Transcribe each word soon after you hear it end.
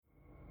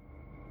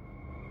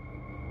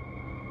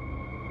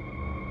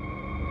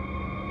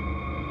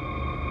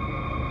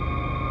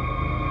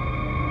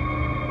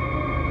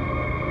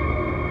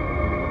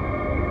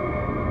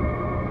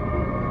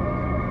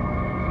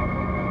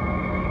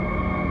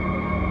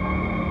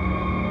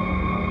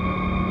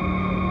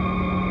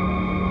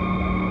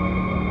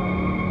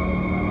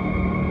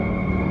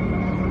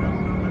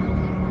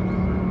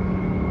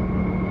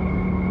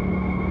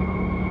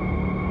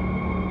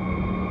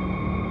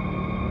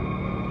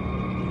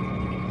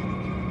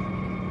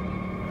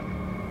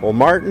Well,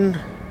 Martin,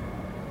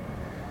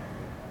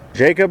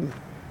 Jacob,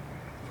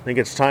 I think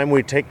it's time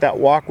we take that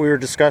walk we were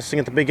discussing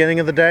at the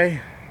beginning of the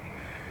day.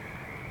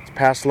 It's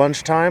past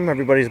lunchtime.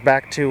 Everybody's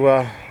back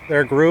to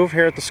their groove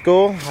here at the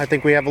school. I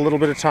think we have a little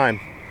bit of time.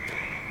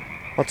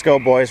 Let's go,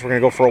 boys. We're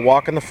going to go for a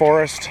walk in the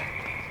forest.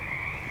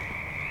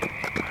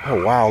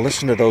 Oh, wow.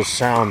 Listen to those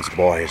sounds,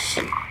 boys.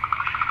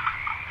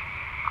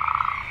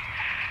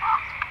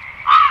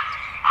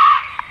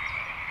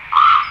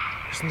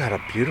 Isn't that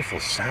a beautiful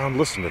sound?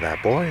 Listen to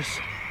that, boys.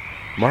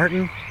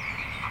 Martin,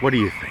 what do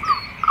you think?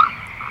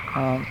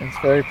 It's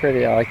very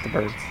pretty. I like the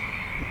birds.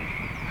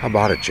 How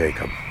about it,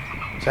 Jacob?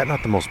 Is that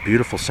not the most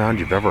beautiful sound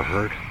you've ever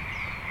heard?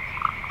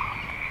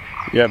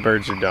 Yeah,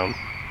 birds are dumb.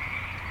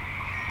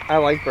 I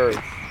like birds.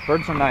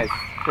 Birds are nice.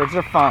 Birds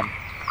are fun.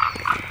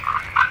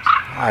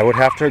 I would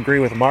have to agree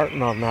with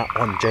Martin on that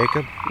one,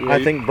 Jacob. Yeah,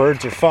 I think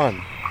birds are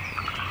fun.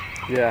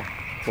 Yeah,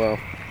 well,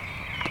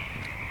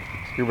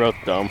 you're both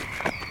dumb.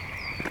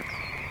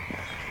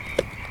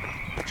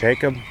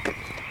 Jacob,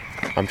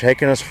 I'm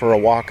taking us for a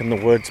walk in the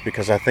woods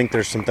because I think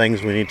there's some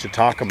things we need to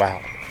talk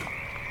about.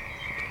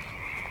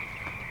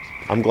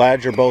 I'm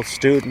glad you're both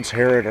students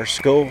here at our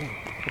school.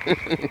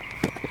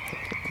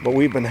 But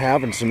we've been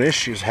having some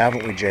issues,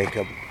 haven't we,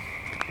 Jacob?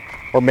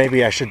 Or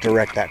maybe I should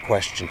direct that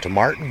question to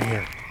Martin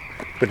here.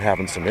 Been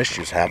having some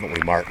issues, haven't we,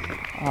 Martin?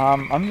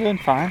 I'm doing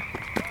fine.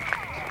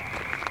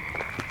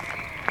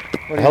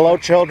 Hello,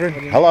 children.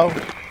 Hello.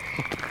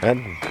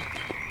 And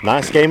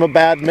nice game of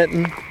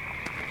badminton.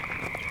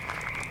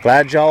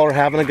 Glad y'all are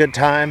having a good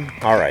time.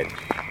 All right,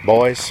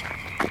 boys,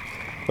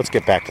 let's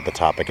get back to the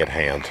topic at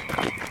hand.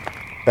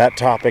 That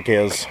topic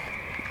is,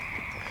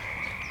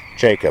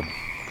 Jacob,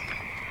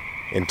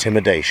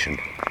 intimidation.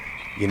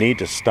 You need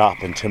to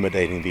stop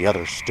intimidating the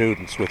other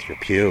students with your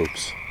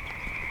pubes.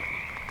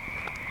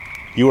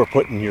 You were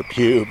putting your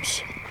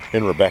pubes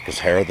in Rebecca's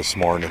hair this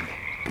morning.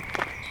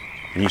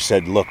 And you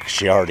said, look,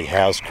 she already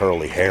has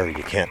curly hair.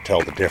 You can't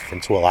tell the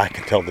difference. Well, I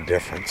can tell the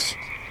difference.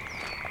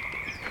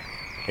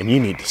 And you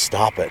need to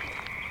stop it.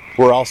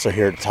 We're also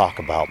here to talk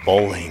about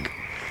bullying.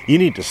 You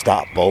need to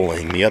stop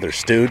bullying the other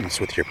students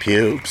with your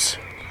pubes.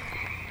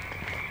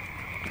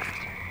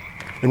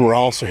 And we're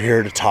also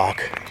here to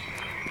talk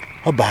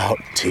about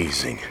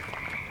teasing.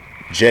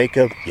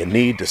 Jacob, you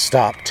need to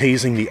stop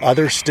teasing the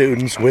other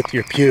students with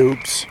your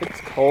pubes.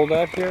 It's cold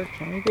out here.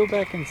 Can we go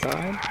back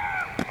inside?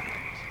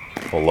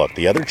 Well, look,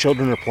 the other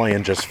children are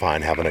playing just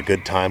fine, having a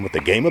good time with the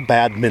game of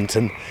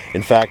badminton.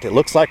 In fact, it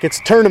looks like it's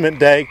tournament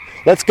day.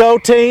 Let's go,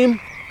 team!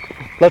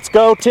 Let's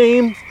go,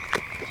 team!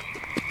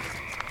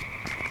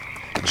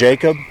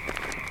 Jacob,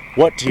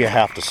 what do you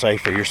have to say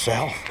for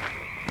yourself?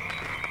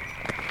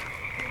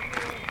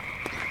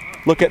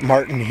 Look at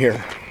Martin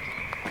here.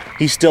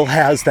 He still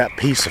has that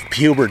piece of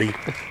puberty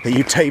that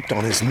you taped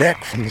on his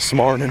neck from this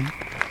morning.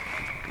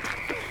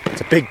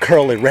 It's a big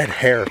curly red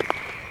hair.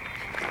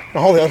 And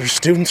all the other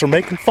students are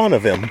making fun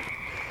of him.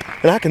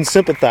 And I can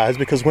sympathize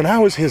because when I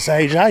was his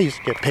age, I used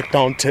to get picked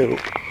on too.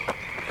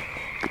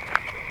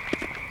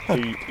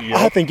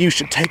 I think you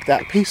should take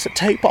that piece of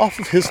tape off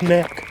of his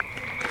neck.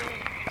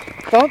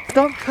 Don't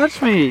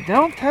touch me.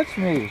 Don't touch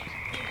me.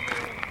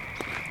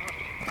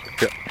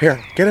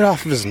 Here, get it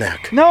off of his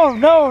neck.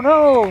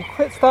 No.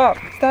 Quit, stop.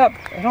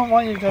 I don't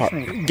want you to touch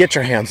me. Get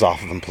your hands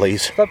off of him,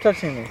 please. Stop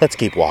touching me. Let's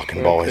keep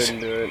walking, boys.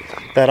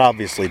 That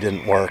obviously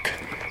didn't work.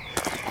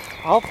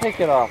 I'll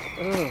take it off.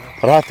 Ugh.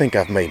 But I think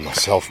I've made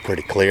myself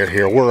pretty clear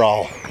here. We're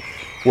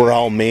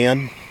all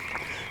men.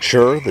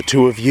 Sure, the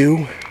two of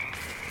you,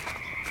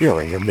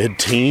 you're in your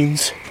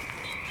mid-teens.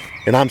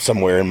 And I'm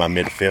somewhere in my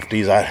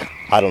mid-50s.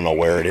 I don't know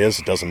where it is.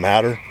 It doesn't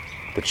matter.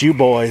 But you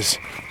boys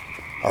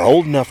are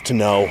old enough to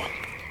know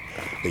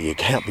that you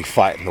can't be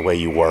fighting the way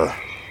you were.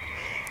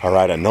 All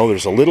right, I know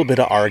there's a little bit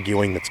of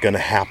arguing that's going to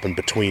happen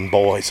between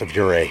boys of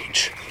your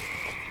age.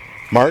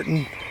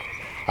 Martin,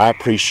 I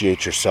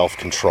appreciate your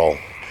self-control.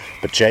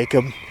 But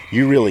Jacob,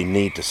 you really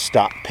need to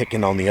stop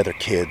picking on the other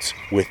kids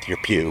with your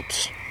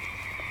pubes.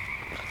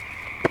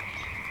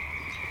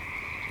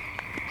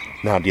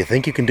 Now, do you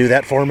think you can do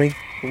that for me?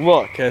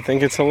 Look, I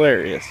think it's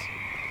hilarious.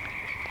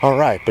 All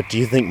right, but do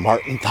you think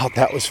Martin thought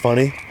that was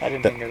funny? I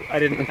didn't think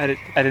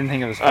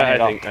it was funny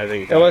at all. I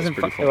think It wasn't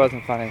pretty funny. It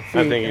wasn't funny.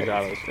 I think he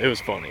thought it was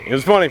funny. It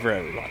was funny for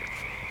everybody.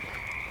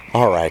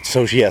 All right,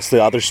 so yes,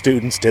 the other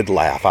students did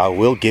laugh. I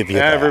will give you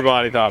that.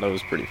 Everybody thought it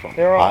was pretty funny.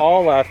 They were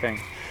all laughing.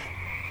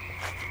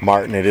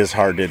 Martin, it is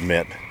hard to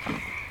admit.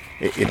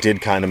 It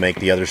did kind of make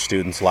the other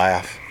students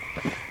laugh.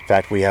 In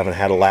fact, we haven't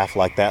had a laugh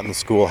like that in the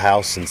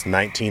schoolhouse since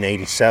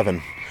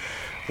 1987,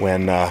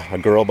 when a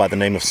girl by the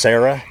name of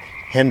Sarah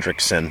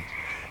Hendrickson,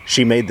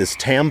 she made this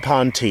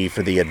tampon tea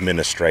for the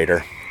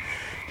administrator.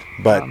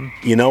 But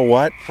you know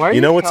what? Why are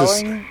you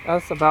telling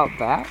us about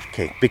that?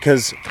 Okay,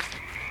 because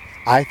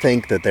I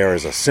think that there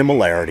is a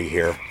similarity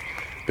here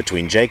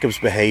between Jacob's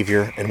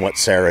behavior and what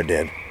Sarah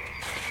did.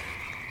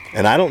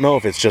 And I don't know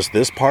if it's just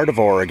this part of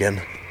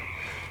Oregon,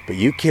 but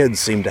you kids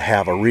seem to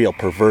have a real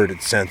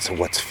perverted sense of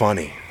what's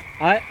funny.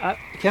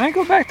 Can I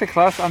go back to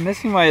class? I'm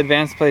missing my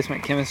advanced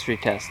placement chemistry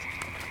test.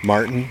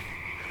 Martin,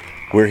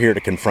 We're here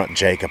to confront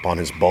Jacob on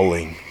his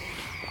bullying.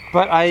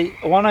 But I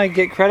want to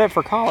get credit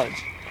for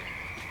college.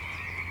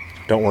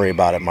 Don't worry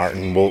about it,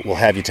 Martin. We'll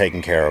have you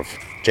taken care of.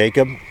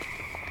 Jacob,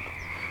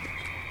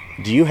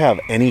 do you have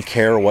any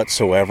care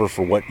whatsoever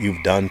for what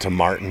you've done to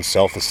Martin's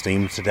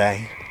self-esteem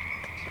today?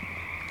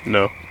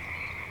 No.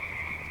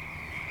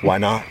 Why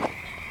not?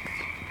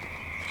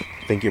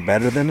 Think you're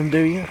better than him, do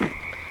you?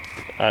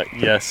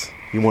 Yes.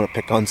 You want to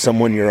pick on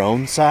someone your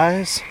own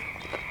size?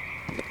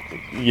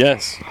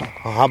 Yes.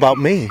 Well, how about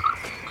me?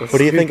 What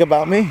do you think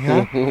about me,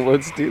 huh?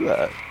 Let's do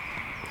that.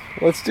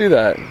 Let's do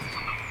that.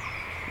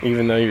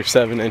 Even though you're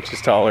 7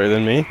 inches taller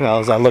than me. Well,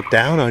 as I look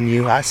down on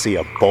you, I see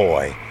a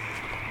boy.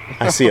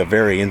 I see a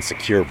very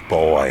insecure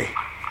boy.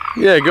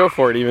 Yeah, go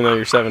for it, even though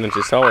you're 7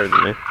 inches taller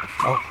than me.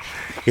 Oh,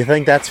 you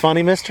think that's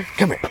funny, mister?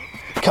 Come here.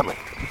 Come here.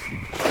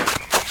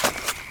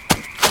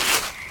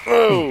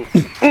 Oh.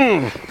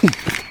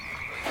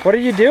 What are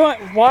you doing?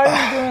 Why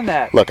are you doing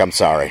that? Look, I'm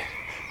sorry.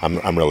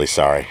 I'm really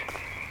sorry.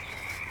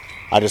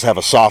 I just have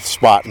a soft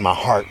spot in my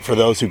heart for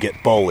those who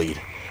get bullied.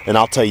 And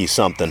I'll tell you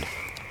something.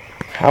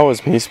 How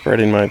is me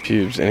spreading my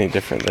pubes any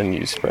different than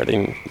you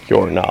spreading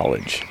your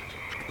knowledge?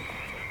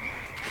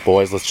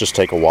 Boys, let's just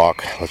take a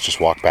walk. Let's just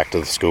walk back to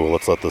the school.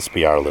 Let's let this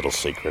be our little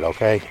secret,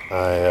 okay?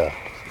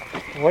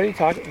 What are you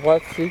talking?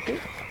 What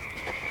secret?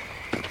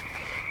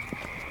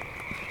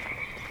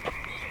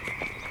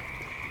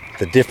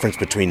 The difference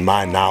between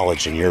my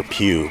knowledge and your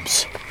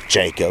pubes,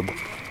 Jacob,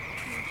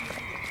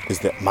 is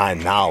that my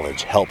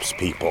knowledge helps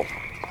people.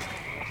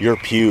 Your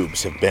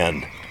pubes have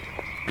been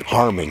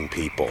harming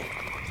people.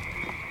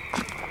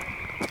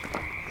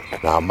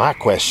 Now, my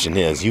question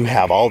is, you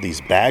have all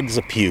these bags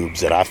of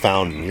pubes that I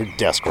found in your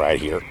desk right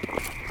here.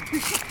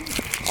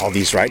 All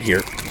these right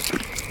here.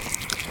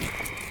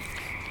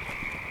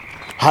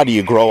 How do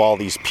you grow all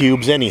these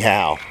pubes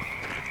anyhow?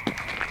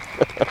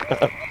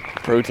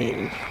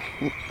 Protein.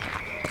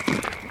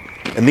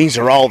 And these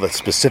are all the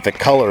specific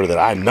color that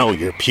I know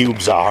your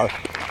pubes are.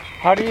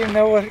 How do you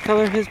know what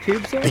color his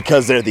pubes are?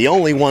 Because they're the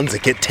only ones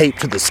that get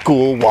taped to the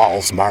school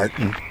walls,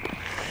 Martin.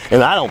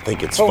 And I don't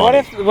think it's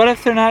funny. What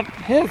if they're not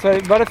his?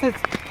 What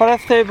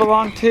if they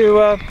belong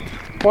to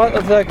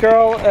the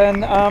girl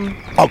and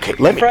Okay,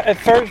 let me. a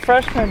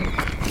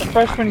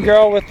freshman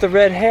girl with the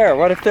red hair?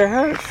 What if they're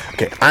hers?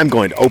 Okay, I'm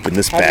going to open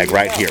this bag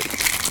right here.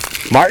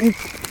 Martin,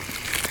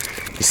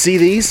 you see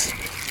these?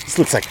 This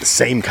looks like the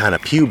same kind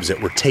of pubes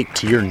that were taped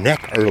to your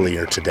neck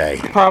earlier today.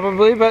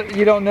 Probably, but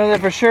you don't know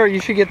that for sure.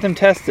 You should get them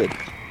tested.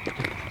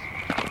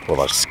 Well,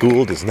 our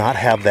school does not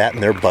have that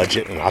in their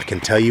budget, and I can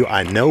tell you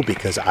I know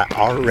because I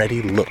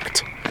already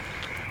looked.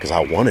 Because I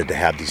wanted to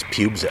have these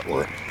pubes that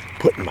were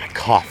put in my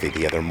coffee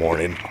the other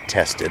morning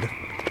tested.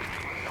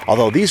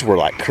 Although these were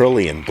like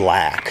curly and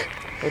black.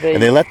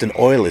 And they left an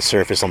oily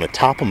surface on the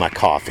top of my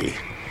coffee.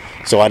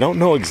 So I don't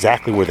know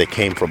exactly where they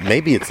came from.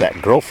 Maybe it's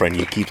that girlfriend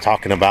you keep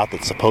talking about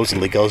that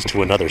supposedly goes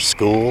to another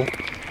school.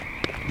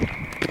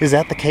 Is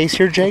that the case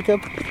here,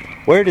 Jacob?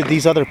 Where did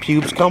these other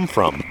pubes come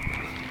from?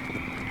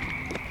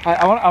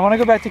 I want to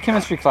go back to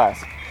chemistry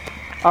class.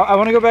 I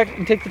want to go back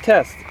and take the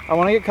test. I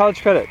want to get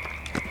college credit.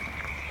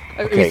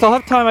 Okay. We still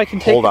have time. I can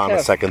take the test. Hold on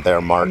a second there,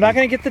 Martin. I'm not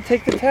going to get to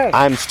take the test.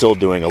 I'm still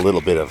doing a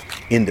little bit of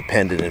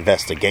independent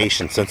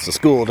investigation since the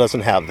school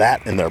doesn't have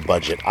that in their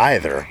budget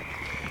either.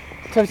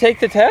 To take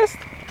the test?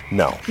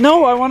 No.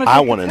 No, I want to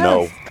take the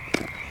test.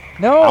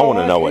 No, I want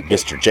to know what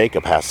Mr.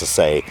 Jacob has to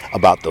say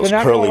about those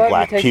curly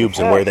black pubes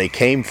and where they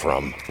came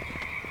from.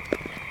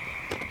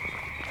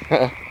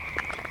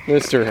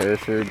 Mr.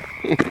 Hereford.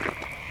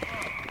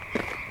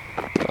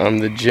 I'm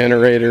the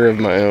generator of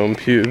my own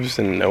pubes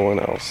and no one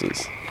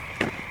else's.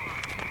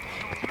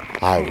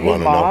 I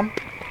want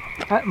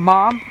to know.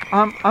 Mom,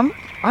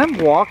 I'm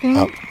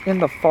walking in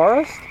the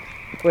forest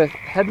with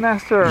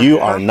Headmaster. You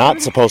are not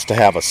supposed to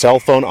have a cell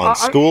phone on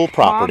school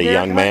property,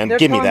 young man.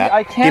 Give me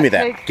that. Give me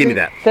that. Give me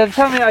that. They're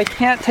telling me I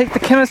can't take the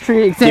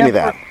chemistry exam. Give me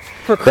that.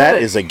 For credit.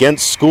 That is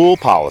against school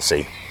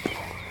policy.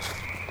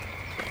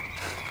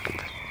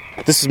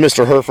 This is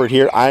Mr. Hereford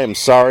here. I am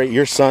sorry.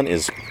 Your son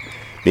is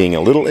being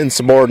a little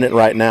insubordinate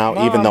right now,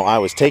 Mom, even though I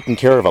was taking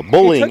care of a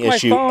bullying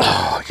issue.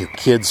 Oh, you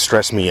kids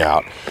stress me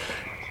out.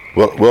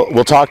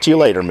 We'll talk to you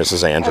later,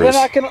 Mrs. Andrews.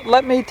 They're not going to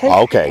let me take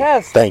the test.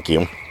 Okay, thank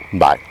you.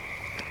 Bye.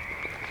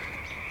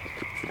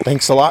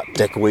 Thanks a lot,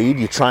 Dickweed.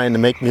 You trying to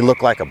make me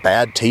look like a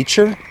bad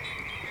teacher?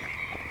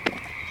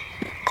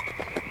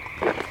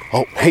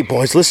 Oh, hey,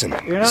 boys, listen.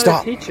 You're not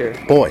Stop. a teacher.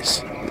 Boys,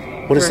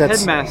 what is You're that? a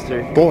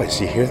headmaster.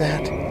 Boys, you hear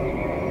that?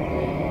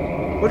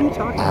 What are you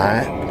talking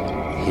about?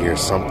 I hear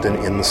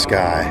something in the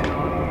sky.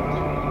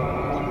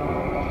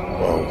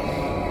 Whoa.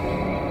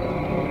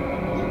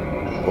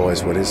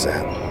 Boys, what is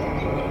that?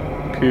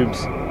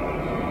 Pubes.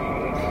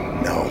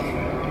 No.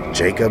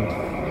 Jacob,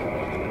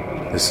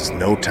 this is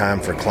no time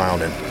for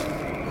clowning.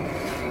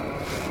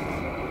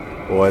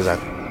 Boys,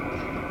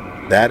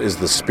 that is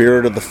the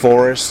spirit of the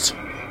forest.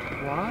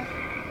 What?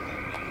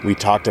 We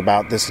talked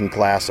about this in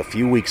class a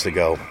few weeks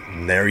ago,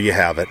 and there you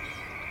have it.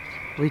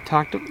 We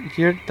talked.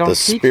 Here, don't The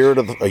teach spirit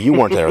of the... you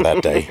weren't there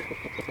that day.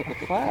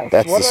 class.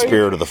 That's What the are you-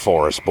 spirit of the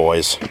forest,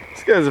 boys.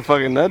 This guy's a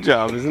fucking nut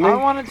job, isn't he? I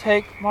want to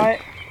take my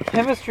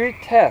chemistry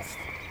test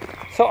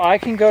so I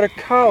can go to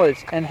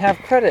college and have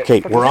credit. Okay,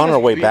 for we're on our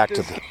way chemistry.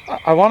 back to the...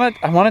 I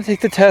want to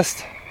take the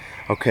test.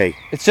 Okay,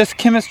 It's just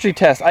chemistry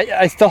test.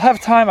 I still have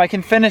time. I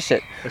can finish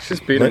it. Let's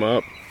just beat him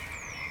up.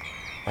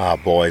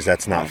 boys,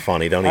 that's not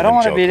funny. Don't I even don't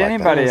wanna joke beat like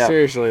anybody. that. No, up.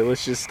 seriously,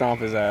 let's just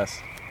stomp his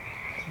ass.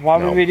 Why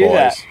No, would we do boys,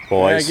 that?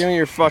 Boys, Yeah, give me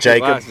your fucking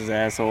Jacob, glasses,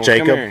 asshole.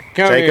 Jacob, Come here.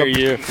 Come Jacob.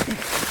 here, you.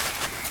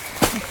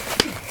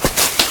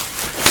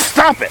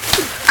 Stop it!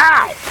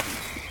 Ow!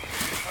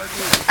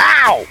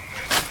 Ow!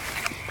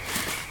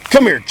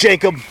 Come here,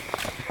 Jacob.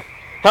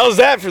 How's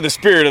that for the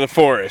spirit of the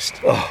forest?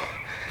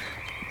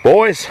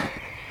 Boys,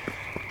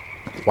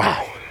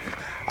 wow,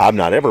 I've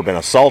not ever been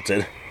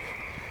assaulted.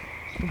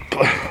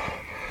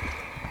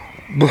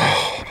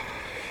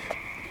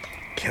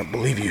 Can't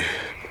believe you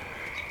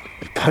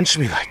punched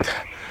me like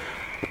that.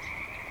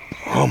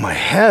 Oh, my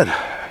head.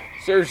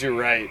 Serves you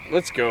right.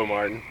 Let's go,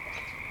 Martin.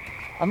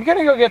 I'm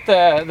gonna go get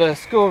the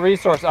school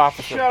resource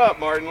officer. Shut up,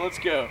 Martin. Let's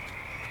go.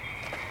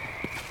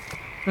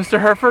 Mr.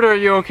 Herford, are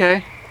you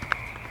okay?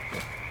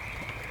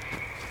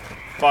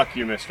 Fuck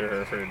you, Mr.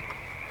 Hereford.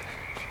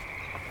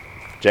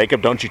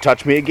 Jacob, don't you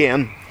touch me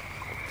again.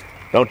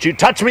 Don't you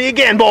touch me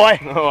again, boy.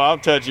 Oh, I'll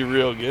touch you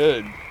real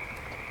good.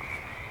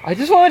 I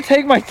just want to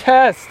take my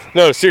test.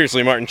 No,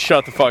 seriously, Martin,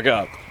 shut the fuck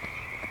up.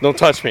 Don't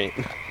touch me.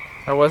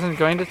 I wasn't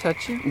going to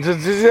touch you.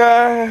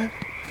 Uh,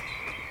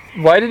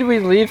 Why did we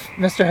leave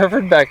Mr.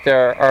 Herford back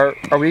there?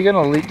 Are we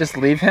gonna just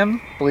leave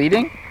him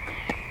bleeding?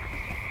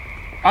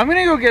 I'm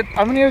gonna go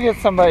get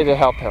somebody to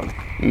help him.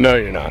 No,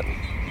 you're not.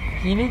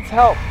 He needs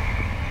help.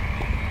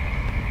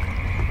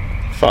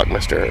 Fuck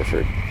Mr.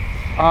 Hereford.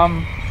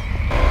 Um.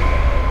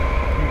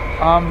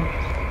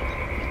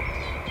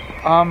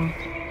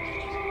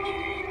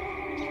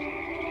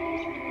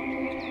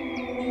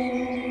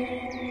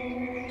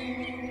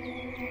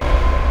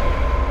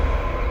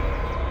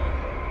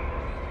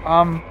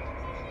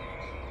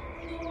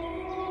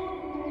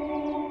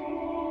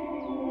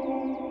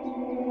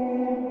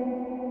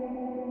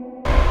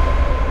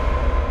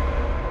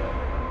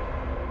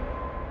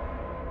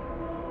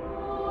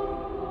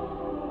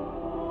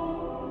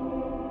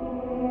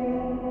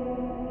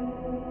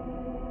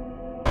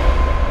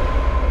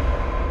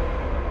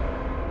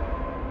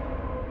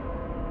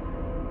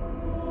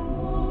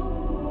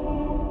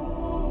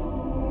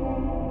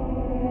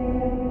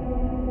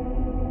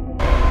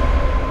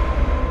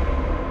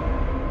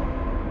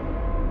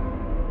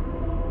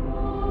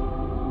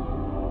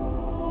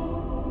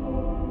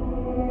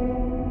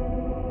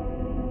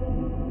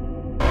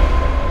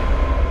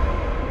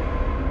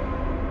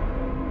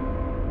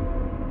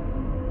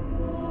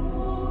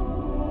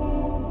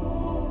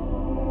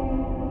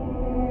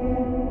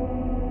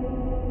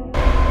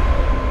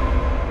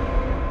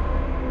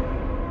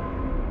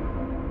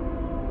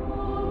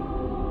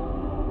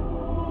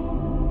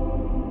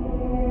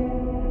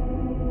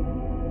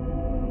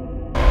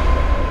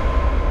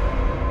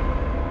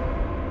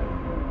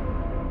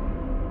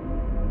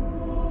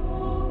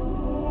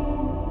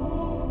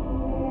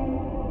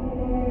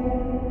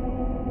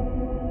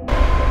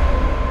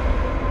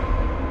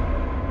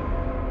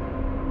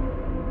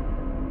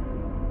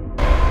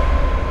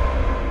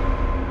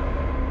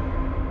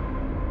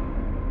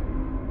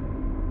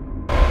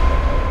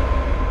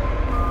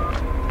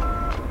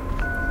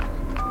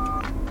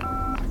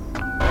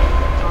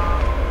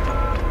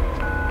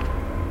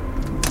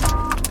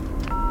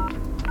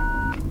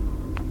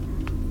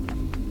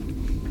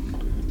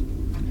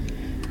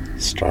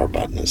 Star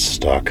button is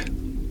stuck.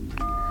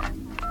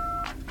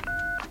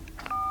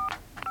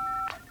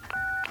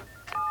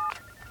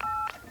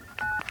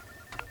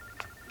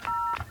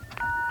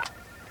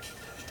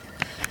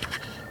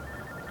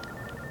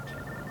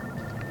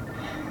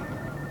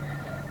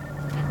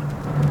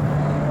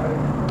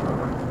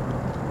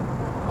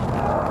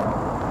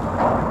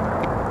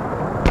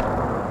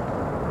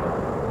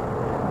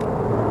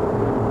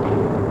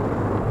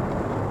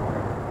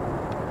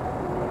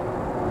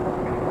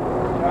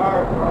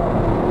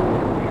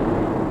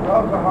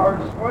 That was a hard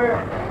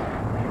swim.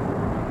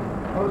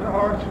 That was a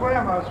hard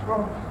swim. I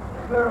swam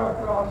clear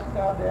across the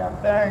goddamn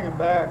thing and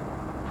back.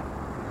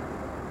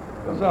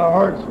 It was a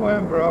hard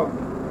swim, bro.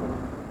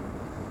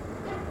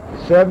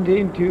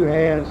 17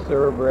 two-hands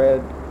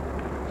thoroughbred.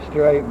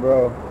 Straight,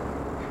 bro.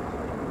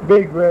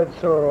 Big red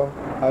sorrel.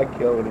 I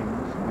killed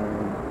him this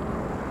morning.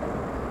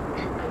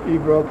 He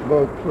broke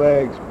both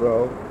legs,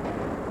 bro.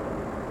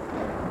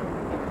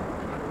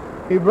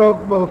 He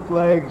broke both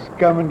legs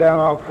coming down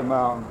off the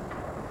mountain.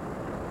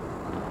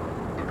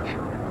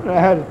 And I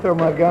had to throw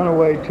my gun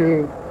away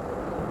too.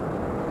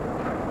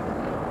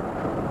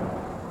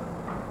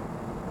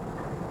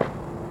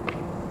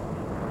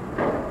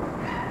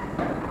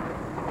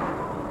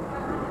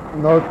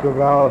 North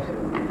Corvallis.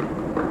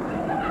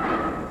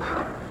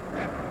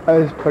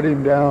 I just put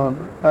him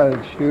down. I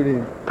had to shoot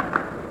him.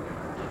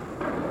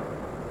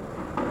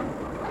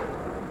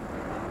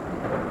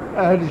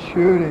 I had to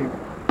shoot him.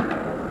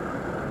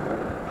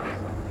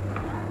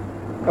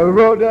 I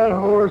rode that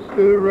horse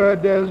through the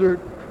Red Desert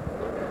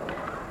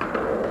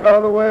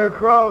all the way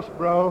across,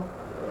 bro.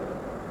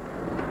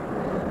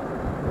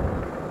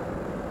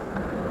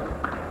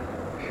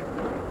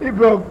 He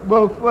broke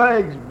both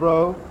legs,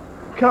 bro.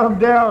 Come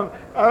down.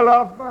 I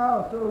lost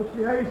my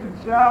association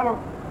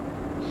saddle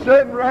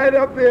sitting right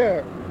up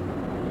here.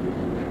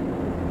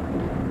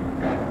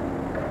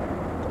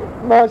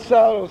 My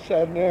saddle's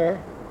sitting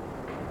there.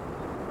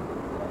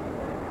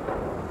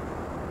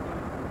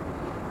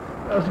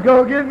 Let's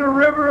go get in the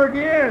river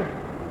again.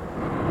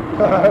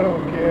 I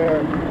don't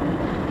care.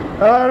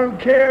 I don't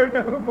care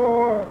no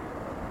more.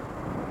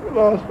 I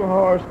lost my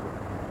horse.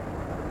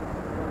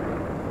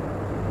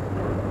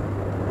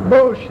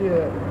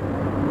 Bullshit.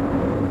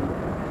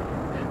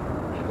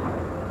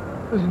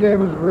 His name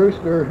was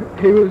Rooster.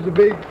 He was a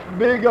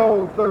big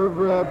old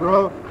thoroughbred,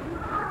 bro.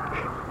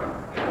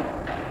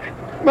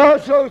 My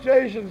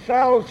association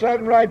saddle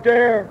sitting right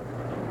there.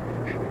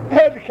 I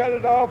had to cut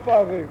it off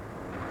of him.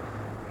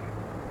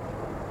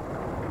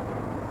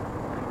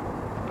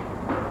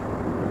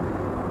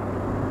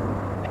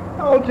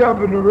 I'll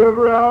jump in the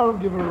river. I don't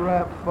give a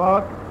rat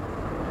fuck.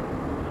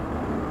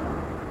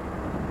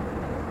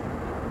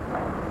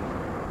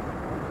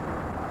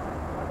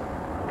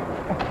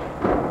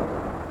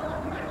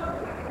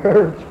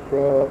 Hurts,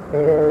 bro. It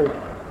hurts.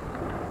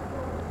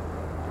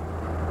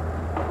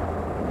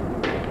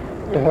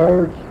 It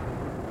hurts.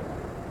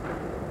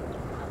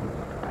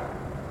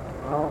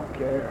 I don't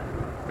care.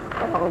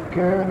 I don't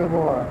care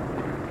anymore.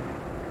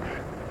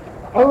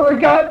 Oh, the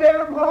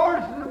goddamn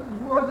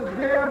horses was a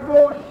damn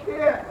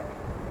bullshit.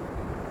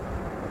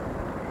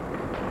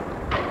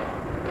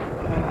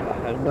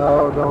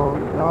 No,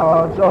 don't.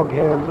 No, it's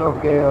okay. It's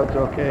okay. It's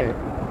okay.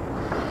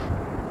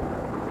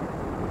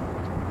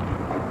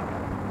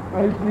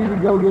 I just need to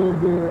go get a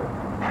beer.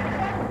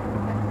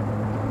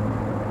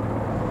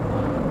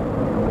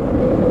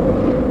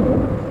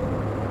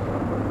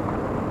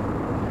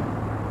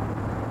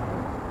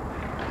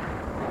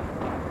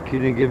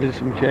 Can you give us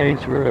some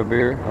change for a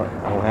beer?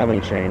 I don't have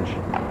any change.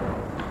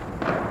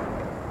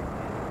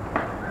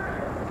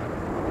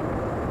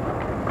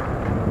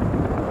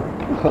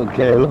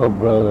 Okay, little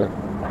brother.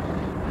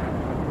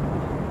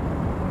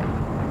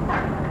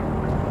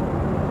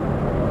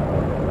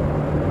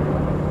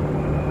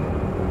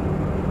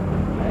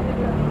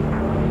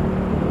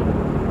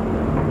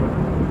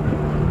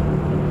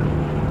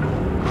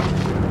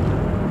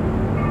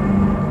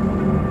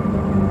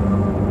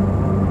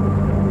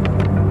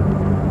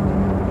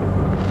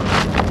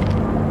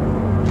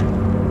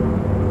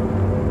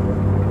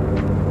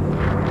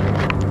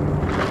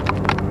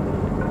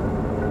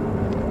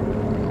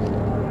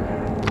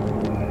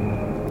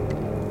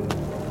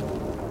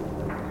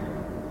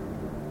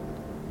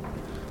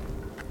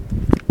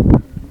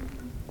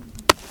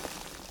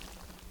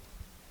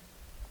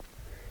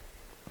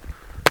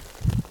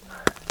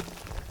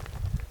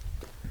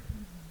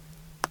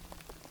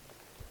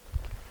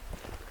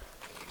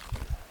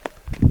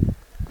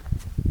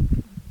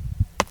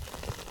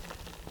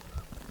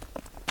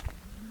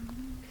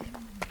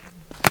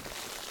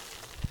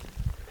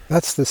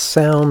 That's the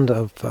sound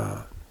of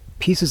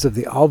pieces of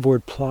the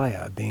alvord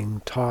playa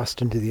being tossed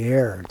into the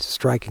air and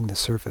striking the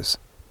surface.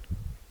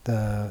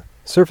 The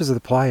surface of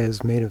the playa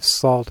is made of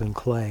salt and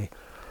clay,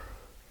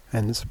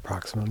 and it's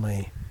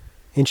approximately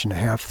 1.5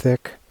 inches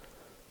thick.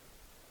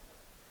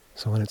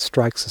 So when it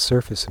strikes the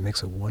surface, it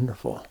makes a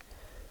wonderful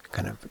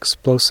kind of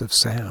explosive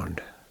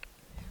sound.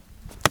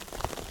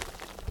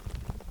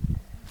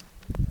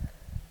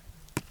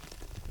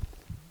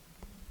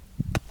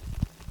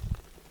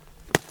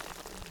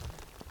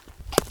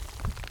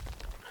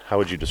 How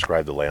would you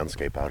describe the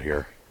landscape out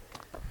here?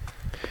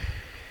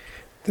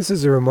 This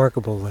is a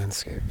remarkable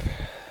landscape.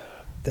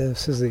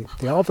 The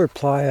alvord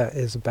playa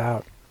is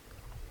about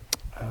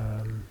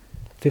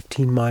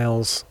 15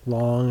 miles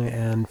long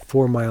and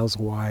 4 miles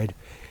wide.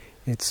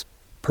 It's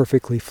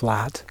perfectly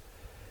flat.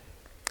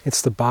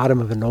 It's the bottom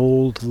of an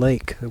old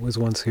lake that was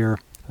once here.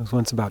 It was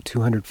once about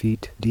 200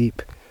 feet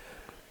deep.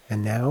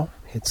 And now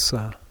it's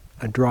a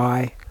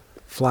dry,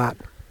 flat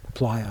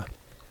playa.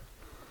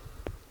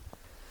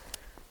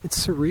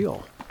 It's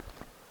surreal.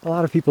 A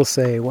lot of people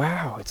say,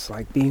 wow, it's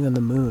like being on the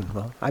moon.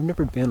 Well, I've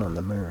never been on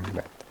the moon,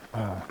 but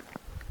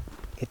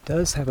it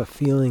does have a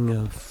feeling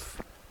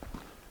of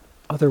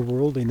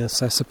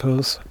otherworldliness, I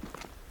suppose.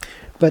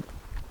 But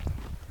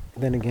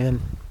then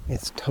again,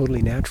 it's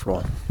totally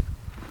natural.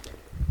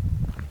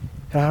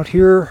 And out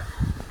here,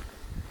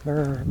 there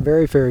are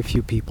very, very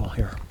few people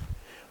here.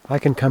 I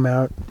can come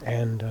out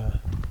and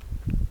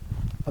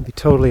I'll be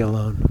totally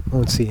alone. I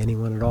won't see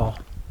anyone at all.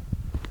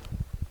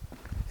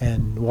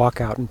 And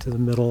walk out into the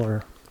middle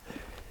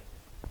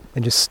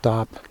and just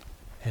stop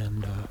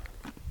and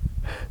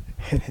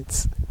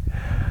it's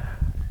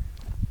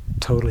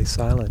totally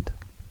silent.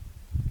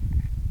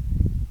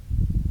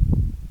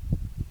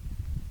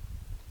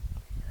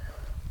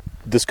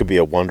 This could be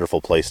a wonderful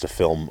place to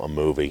film a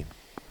movie,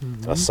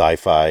 a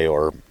sci-fi,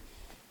 or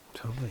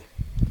Totally.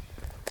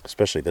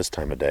 especially this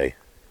time of day.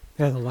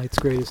 Yeah, the light's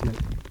great, isn't it?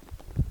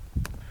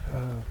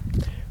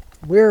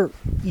 we're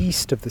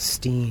east of the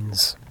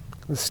Steens.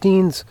 The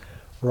Steens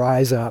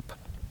rise up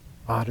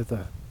out of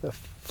the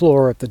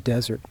floor of the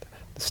desert.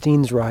 The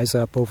Steens rise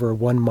up over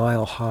 1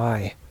 mile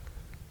high.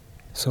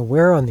 So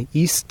we're on the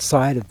east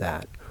side of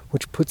that,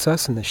 which puts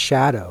us in the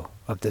shadow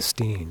of the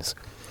Steens.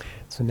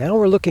 So now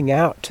we're looking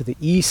out to the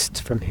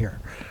east from here.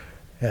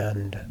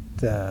 And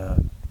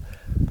the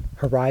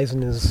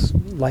horizon is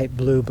light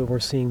blue, but we're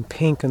seeing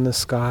pink in the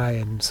sky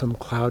and some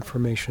cloud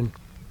formation.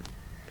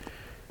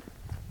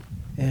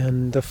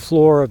 And the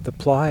floor of the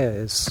playa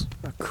is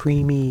a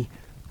creamy,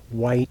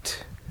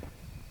 white,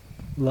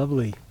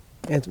 lovely.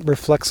 And it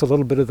reflects a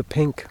little bit of the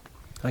pink.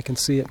 I can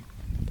see it.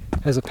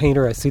 As a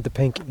painter, I see the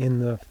pink in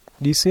the...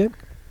 Do you see it?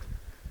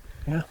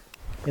 Yeah,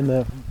 in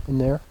there.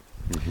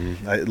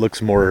 Mm-hmm. It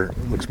looks more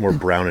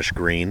brownish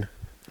green.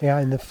 Yeah,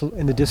 in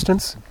the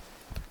distance.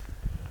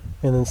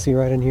 And then see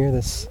right in here,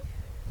 this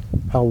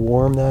how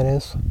warm that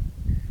is.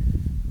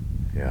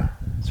 Yeah,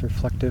 it's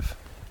reflective.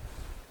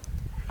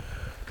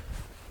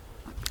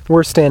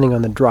 We're standing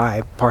on the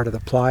dry part of the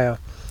playa,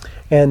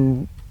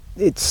 and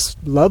it's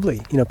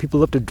lovely. You know,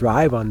 people love to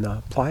drive on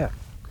the playa,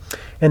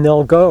 and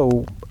they'll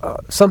go.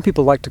 Some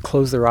people like to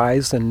close their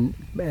eyes and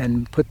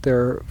put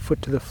their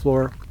foot to the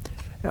floor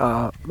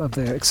of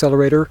the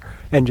accelerator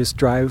and just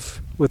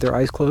drive with their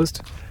eyes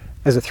closed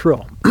as a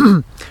thrill.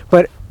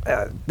 But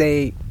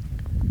they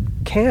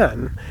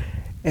can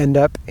end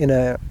up in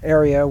an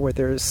area where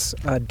there's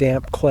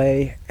damp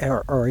clay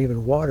or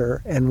even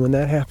water, and when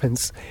that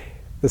happens,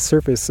 the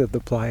surface of the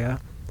playa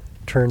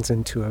turns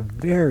into a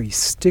very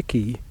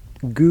sticky,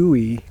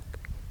 gooey,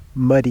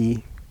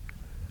 muddy,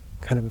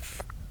 kind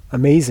of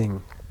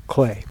amazing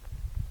clay.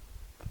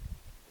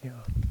 Yeah.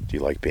 Do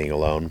you like being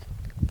alone?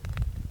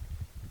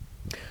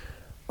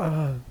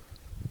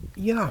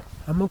 Yeah,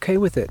 I'm okay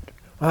with it.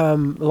 A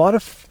lot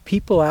of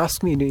people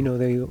ask me, you know,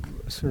 they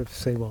sort of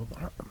say, well,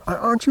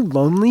 aren't you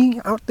lonely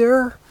out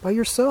there by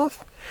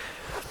yourself?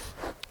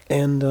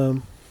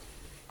 And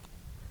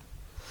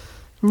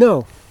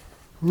no.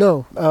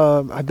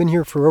 I've been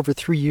here for over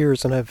 3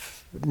 years, and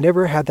I've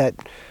never had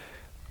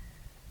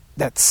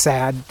that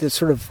sad, that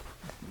sort of,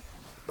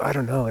 I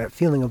don't know, that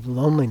feeling of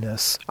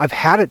loneliness. I've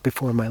had it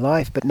before in my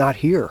life, but not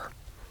here.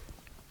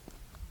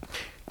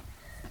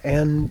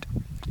 And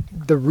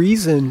the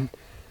reason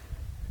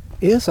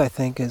is, I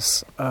think,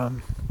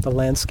 the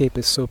landscape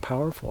is so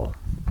powerful.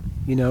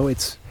 You know,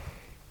 it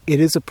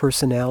is a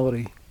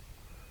personality,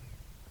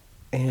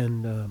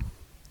 and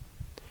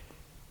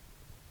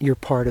you're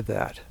part of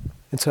that.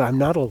 And so I'm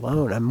not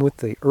alone. I'm with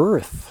the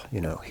earth,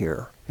 you know,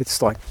 here.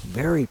 It's like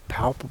very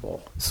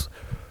palpable.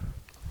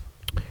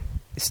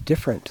 It's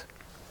different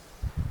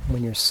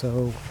when you're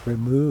so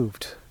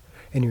removed,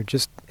 and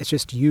it's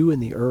just you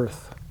and the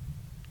earth.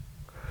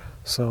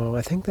 So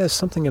I think there's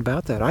something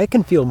about that. I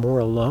can feel more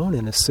alone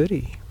in a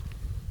city,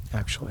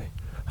 actually.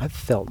 I've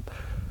felt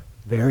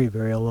very,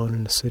 very alone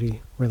in a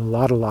city with a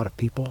lot of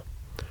people,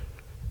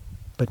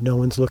 but no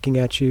one's looking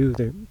at you.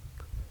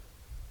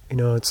 You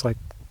know, it's like,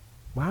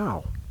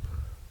 wow,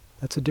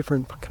 that's a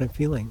different kind of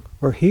feeling.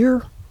 Or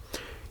here,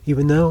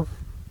 even though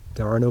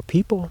there are no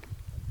people,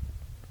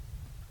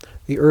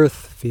 the earth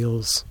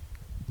feels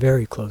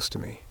very close to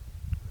me.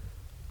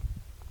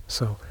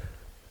 So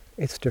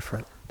it's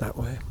different that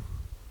way.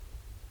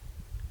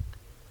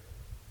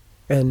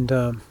 And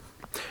I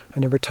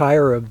never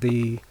tire of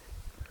the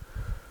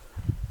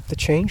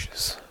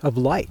changes of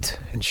light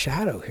and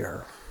shadow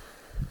here.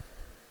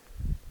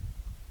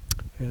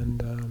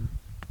 And,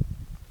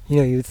 you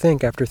know, you'd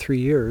think after 3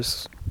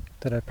 years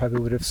that I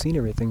probably would have seen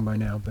everything by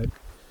now, but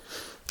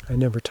I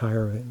never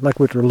tire of it. Like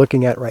what we're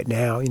looking at right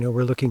now, you know,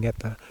 we're looking at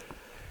the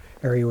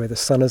area where the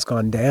sun has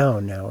gone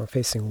down now. We're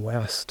facing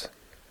west.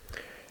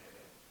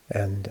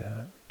 And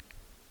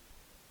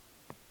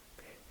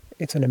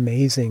it's an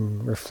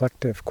amazing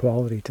reflective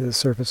quality to the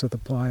surface of the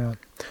playa.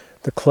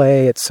 The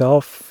clay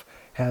itself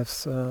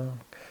has a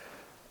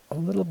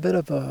little bit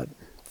of a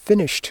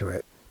finish to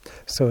it,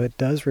 so it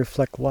does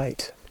reflect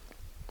light.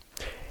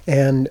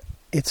 And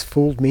it's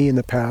fooled me in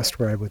the past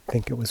where I would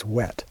think it was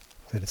wet,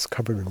 that it's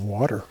covered in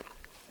water.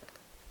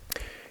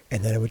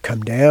 And then I would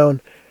come down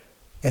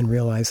and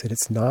realize that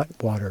it's not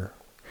water.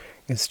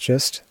 It's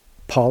just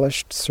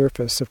polished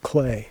surface of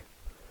clay,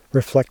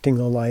 reflecting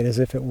the light as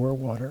if it were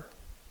water.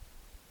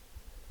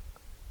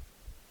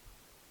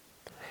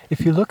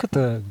 If you look at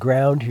the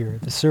ground here,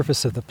 the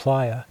surface of the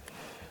playa,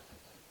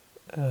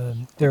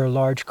 there are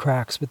large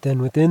cracks, but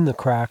then within the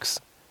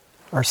cracks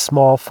are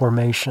small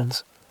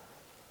formations.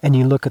 And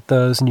you look at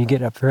those and you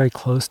get up very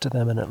close to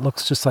them, and it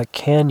looks just like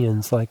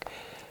canyons, like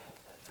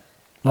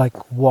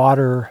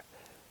water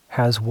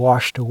has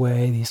washed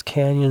away these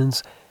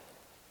canyons,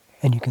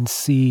 and you can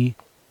see,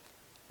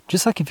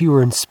 just like if you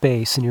were in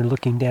space and you're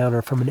looking down,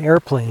 or from an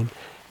airplane,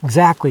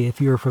 exactly if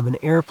you were from an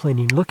airplane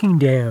and you're looking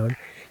down,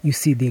 you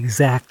see the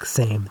exact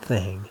same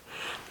thing.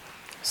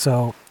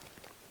 So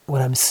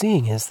what I'm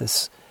seeing is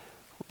this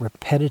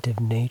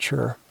repetitive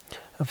nature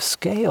of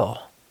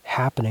scale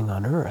happening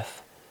on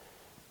Earth.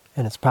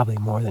 And it's probably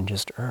more than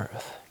just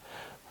Earth.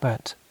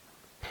 But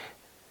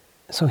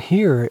so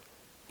here,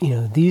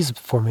 these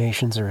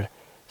formations are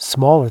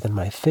smaller than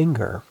my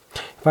finger.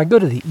 If I go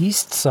to the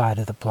east side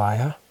of the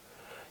playa,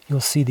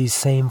 you'll see these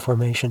same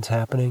formations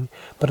happening,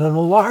 but on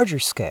a larger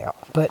scale.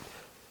 But,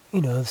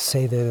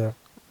 say they're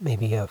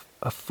maybe a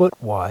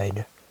foot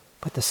wide,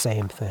 but the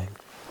same thing.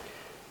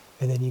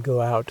 And then you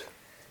go out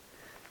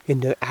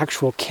into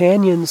actual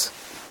canyons,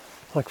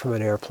 like from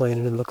an airplane,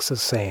 and it looks the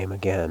same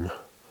again.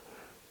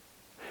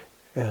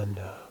 And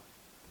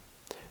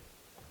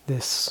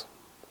this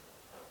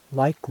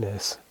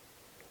likeness,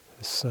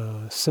 this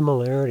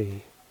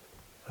similarity,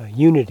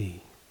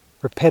 unity,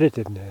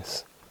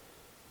 repetitiveness,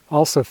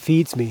 also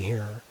feeds me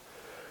here,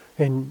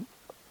 and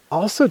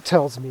also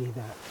tells me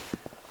that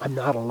I'm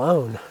not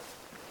alone.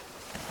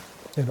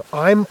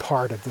 I'm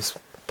part of this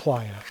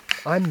playa.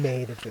 I'm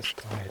made of this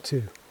playa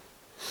too.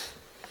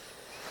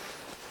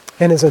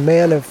 And as a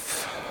man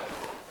of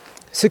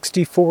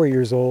 64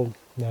 years old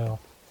now,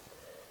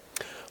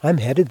 I'm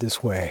headed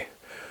this way.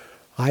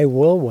 I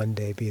will one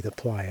day be the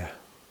playa.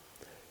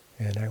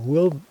 And I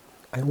will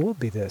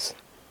be this,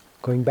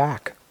 going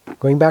back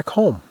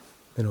home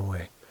in a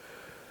way.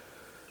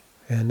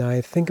 And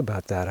I think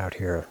about that out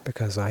here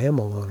because I am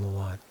alone a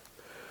lot.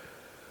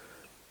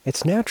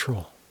 It's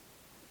natural.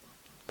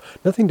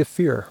 Nothing to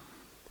fear.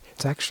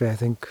 It's actually, I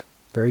think,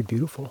 very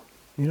beautiful,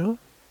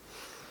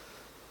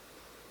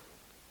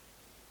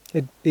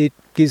 It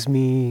gives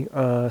me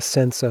a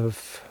sense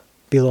of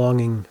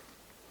belonging,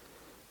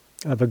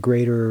 of a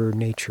greater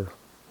nature,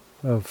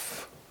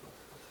 of,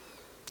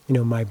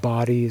 my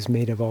body is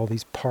made of all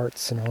these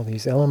parts and all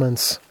these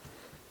elements,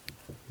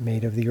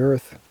 made of the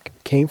earth,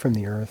 came from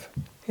the earth.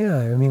 Yeah,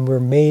 I mean, we're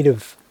made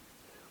of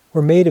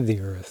the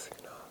earth,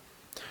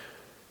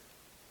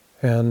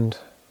 And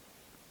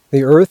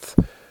the earth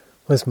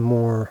was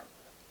more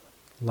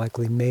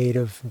likely made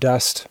of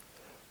dust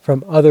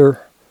from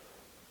other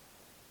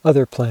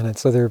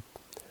planets, other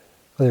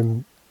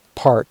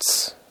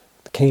parts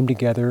that came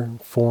together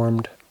and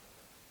formed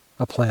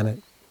a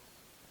planet.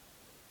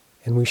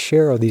 And we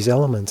share all these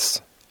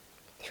elements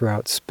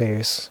throughout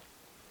space.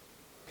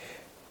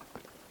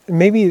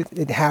 Maybe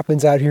it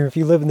happens out here if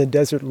you live in the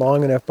desert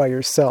long enough by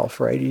yourself,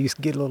 right? You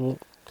get a little,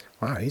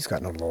 wow, he's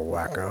gotten a little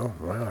wacko.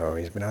 Wow,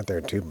 he's been out there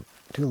too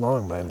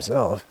long by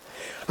himself.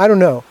 I don't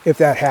know if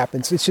that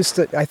happens. It's just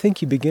that I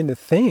think you begin to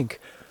think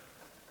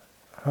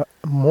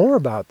more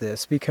about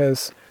this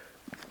because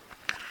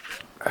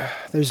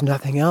there's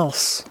nothing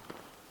else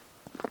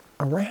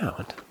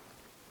around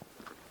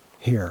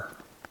here.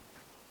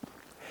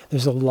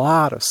 There's a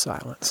lot of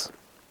silence.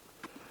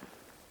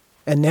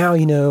 And now,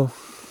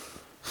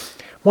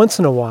 once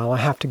in a while I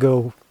have to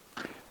go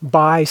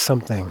buy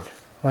something.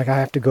 Like I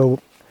have to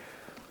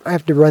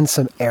run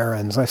some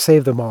errands. I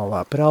save them all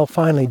up, but I'll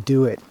finally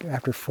do it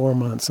after 4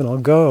 months, and I'll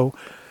go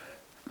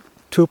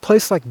to a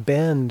place like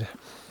Bend,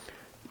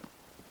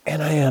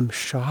 and I am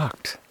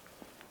shocked.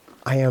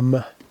 I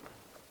am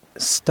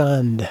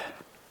stunned.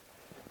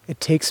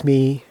 It takes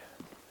me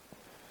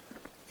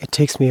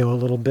a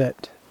little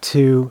bit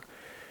to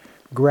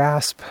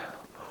grasp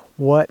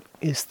what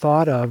is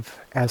thought of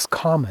as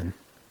common.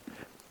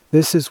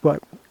 This is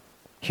what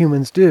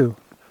humans do.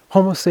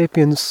 Homo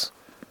sapiens,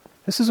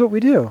 this is what we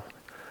do.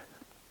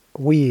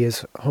 We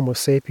as Homo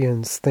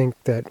sapiens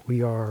think that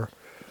we are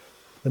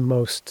the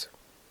most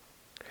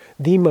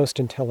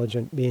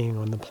intelligent being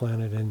on the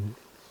planet, and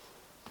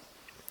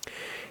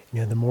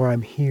the more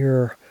I'm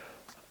here,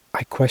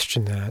 I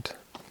question that.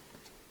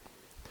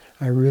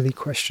 I really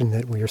question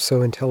that we are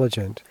so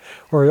intelligent.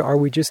 Or are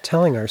we just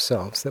telling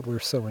ourselves that we're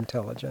so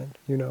intelligent,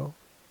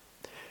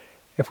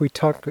 If we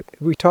talk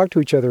to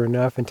each other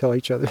enough and tell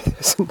each other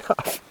this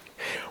enough.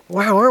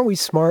 Wow, aren't we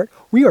smart?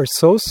 We are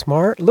so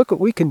smart. Look what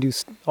we can do,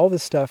 all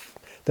this stuff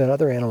that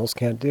other animals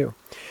can't do.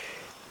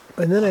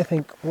 And then I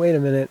think, wait a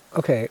minute,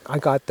 okay, I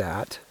got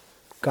that.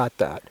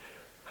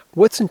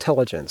 What's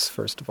intelligence,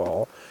 first of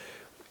all?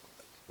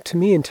 To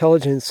me,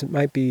 intelligence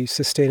might be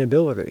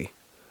sustainability.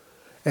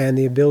 And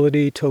the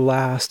ability to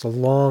last a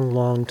long,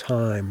 long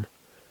time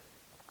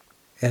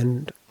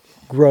and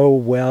grow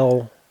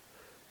well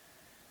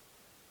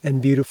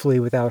and beautifully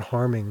without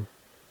harming.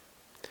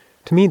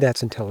 To me,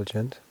 that's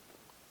intelligent.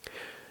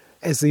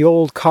 As the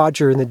old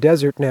codger in the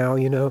desert now,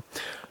 I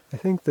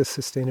think the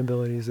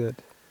sustainability is it,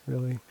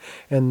 really.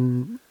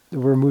 And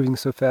we're moving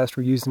so fast,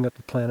 we're using up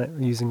the planet,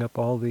 we're using up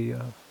all the...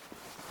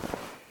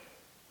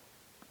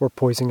 we're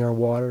poisoning our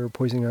water,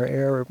 poisoning our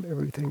air,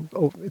 everything.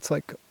 Oh, it's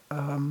like...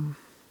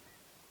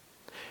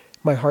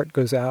 my heart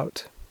goes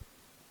out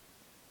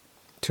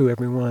to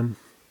everyone.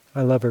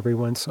 I love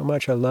everyone so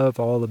much. I love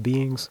all the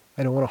beings.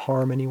 I don't want to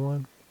harm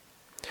anyone.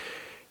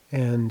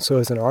 And so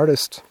as an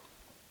artist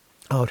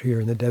out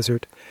here in the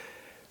desert,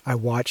 I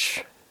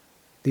watch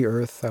the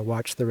earth. I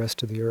watch the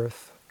rest of the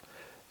earth.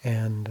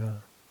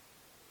 And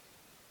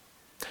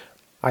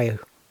I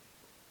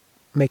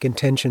make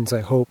intentions.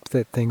 I hope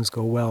that things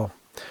go well.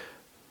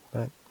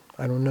 But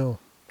I don't know.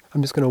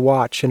 I'm just going to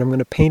watch and I'm going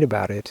to paint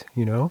about it,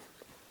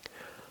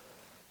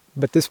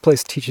 But this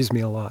place teaches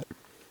me a lot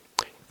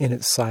in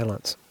its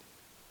silence.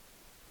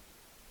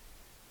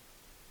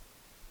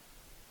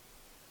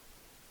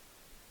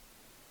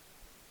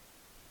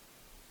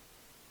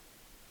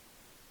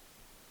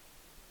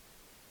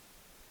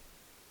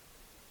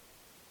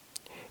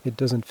 It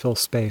doesn't fill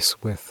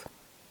space with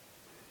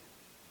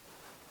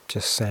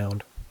just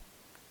sound.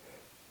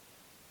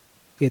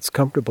 It's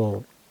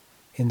comfortable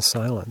in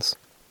silence.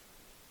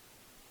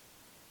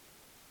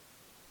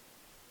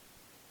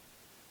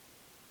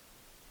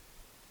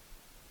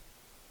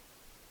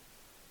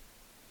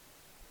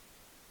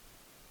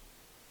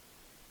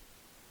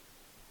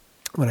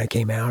 When I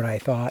came out, I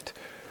thought,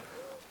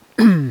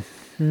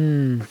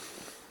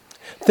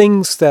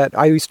 things that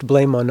I used to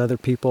blame on other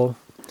people.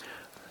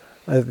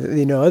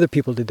 Other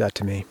people did that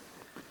to me.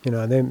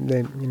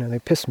 They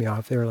pissed me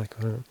off. They were like,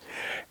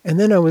 and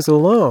then I was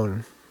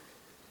alone,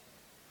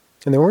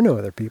 and there were no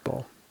other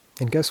people.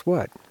 And guess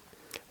what?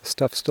 The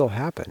stuff still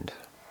happened,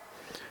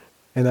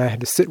 and I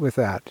had to sit with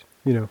that.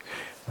 I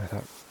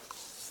thought,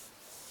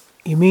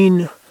 you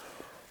mean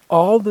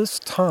all this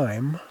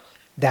time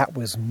that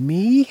was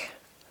me?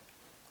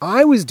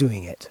 I was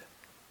doing it.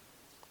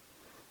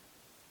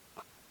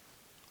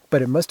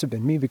 But it must have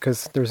been me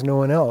because there's no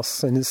one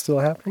else and it's still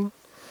happening.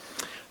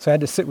 So I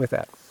had to sit with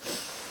that.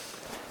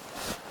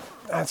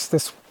 That's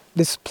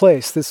this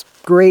place, this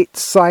great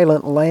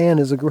silent land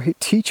is a great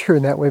teacher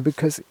in that way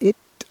because it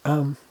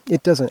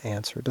doesn't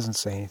answer, it doesn't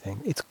say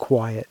anything. It's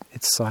quiet,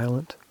 it's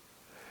silent.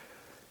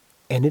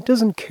 And it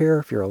doesn't care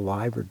if you're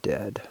alive or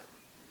dead.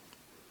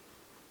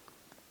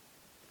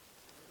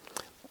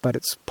 But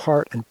it's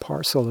part and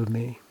parcel of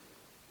me.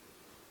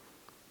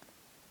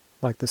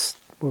 Like this,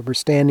 what we're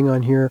standing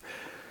on here,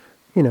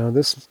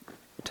 this,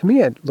 to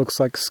me it looks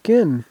like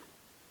skin.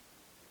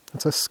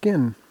 It's a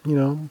skin,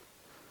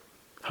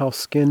 how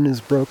skin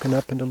is broken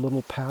up into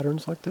little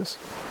patterns like this.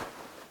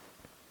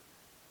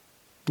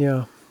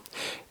 Yeah.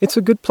 It's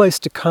a good place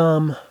to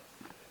come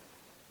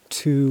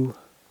to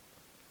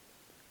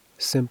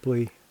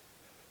simply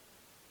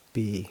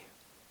be.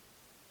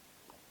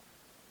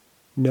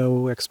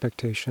 No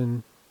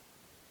expectation.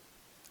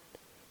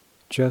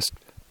 Just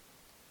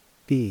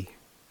be.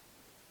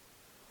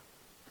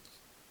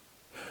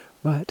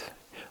 But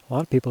a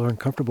lot of people are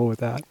uncomfortable with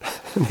that.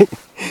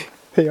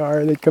 They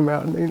are. They come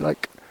out and they're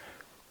like,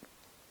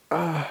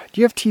 do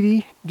you have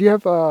TV? Do you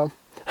have,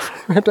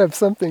 we have to have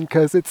something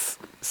because it's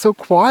so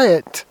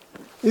quiet.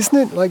 Isn't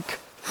it? Like,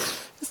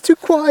 it's too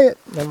quiet.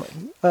 And I'm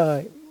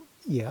like,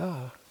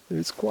 yeah,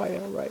 it's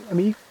quiet, all right. I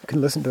mean, you can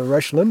listen to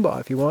Rush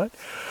Limbaugh if you want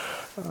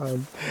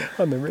on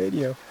the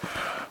radio.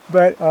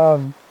 But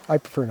I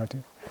prefer not to.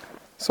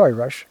 Sorry,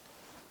 Rush.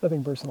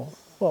 Nothing personal.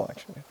 Well,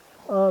 actually.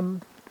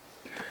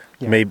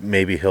 Yeah.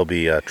 Maybe he'll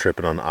be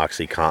tripping on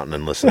OxyContin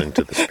and listening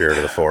to The Spirit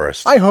of the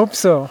Forest. I hope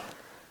so.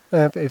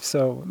 If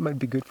so, it might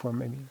be good for him,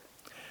 maybe.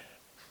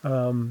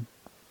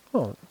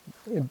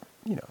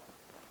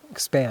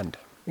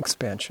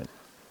 Expansion.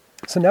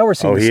 So now we're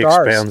seeing the stars.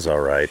 Oh, he expands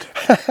all right.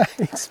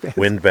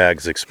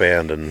 Windbags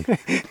expand in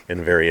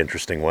very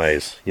interesting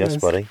ways. Yes,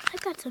 buddy? I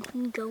got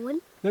something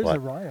going. There's What?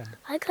 Orion.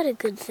 I got a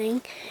good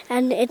thing,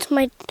 and it's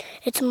my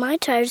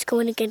tires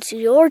going against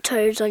your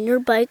tires on your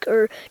bike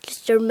or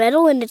just your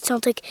metal, and it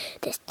sounds like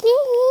this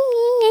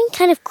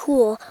kind of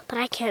cool, but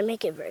I can't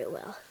make it very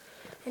well.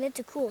 And it's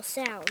a cool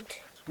sound.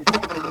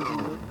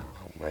 Oh,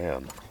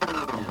 man.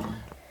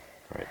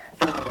 Right.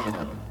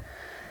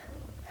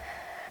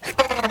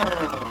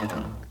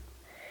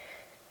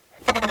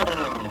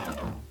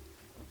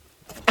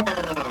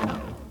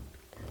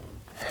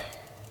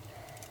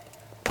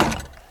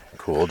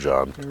 Cool,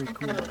 John. Very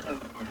cool.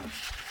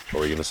 What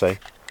were you going to say?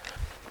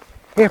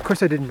 Yeah, of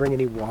course I didn't bring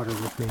any water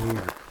with me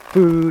or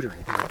food or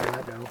anything like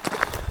that, no.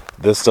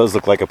 This does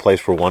look like a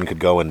place where one could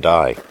go and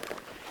die.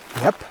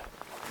 Yep.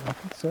 I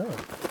think so.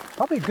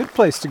 Probably a good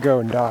place to go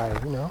and die,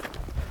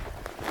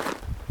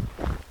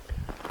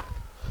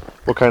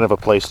 What kind of a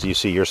place do you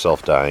see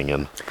yourself dying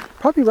in?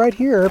 Probably right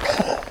here.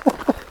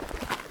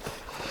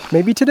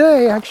 Maybe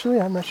today, actually.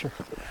 I'm not sure.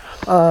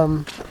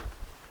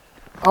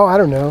 I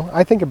don't know.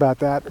 I think about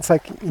that. It's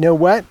like, you know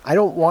what? I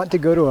don't want to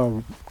go to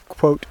a,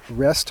 quote,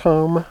 rest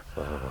home.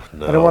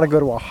 No. I don't want to go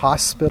to a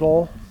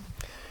hospital.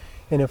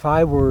 And if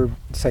I were,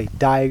 say,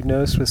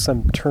 diagnosed with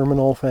some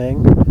terminal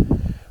thing,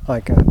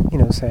 like,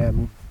 say I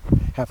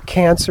have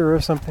cancer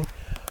or something,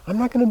 I'm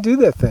not going to do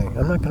that thing.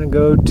 I'm not going to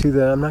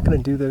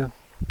do the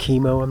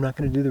chemo. I'm not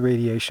going to do the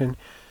radiation.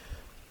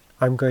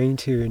 I'm going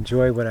to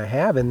enjoy what I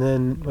have. And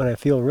then when I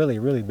feel really,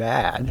 really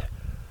bad,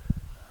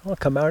 I'll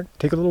come out,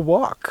 take a little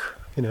walk,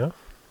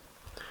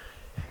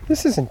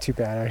 This isn't too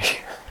bad,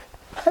 actually.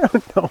 I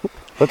don't know.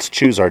 Let's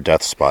choose our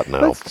death spot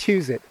now. Let's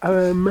choose it.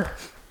 There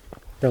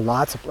are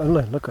lots of...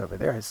 Look over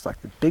there. It's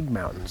like the big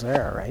mountains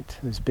there, right?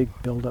 Those big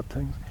build-up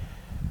things.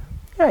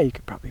 Yeah, you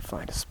could probably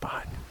find a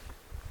spot.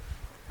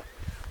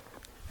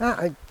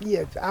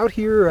 Out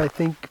here, I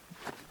think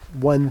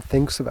one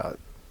thinks about...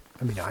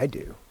 I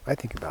do. I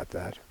think about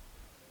that.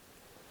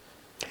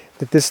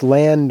 That this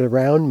land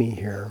around me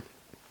here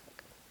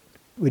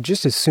would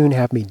just as soon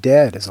have me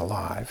dead as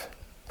alive.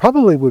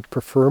 Probably would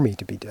prefer me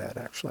to be dead,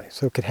 actually,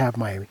 so it could have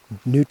my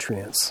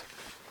nutrients.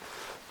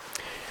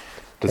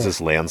 Does this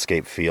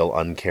landscape feel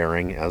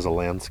uncaring as a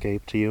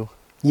landscape to you?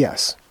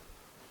 Yes.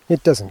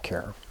 It doesn't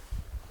care.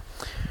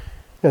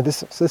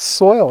 This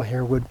soil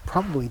here would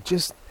probably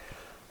just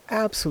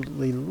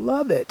absolutely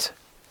love it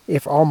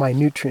if all my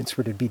nutrients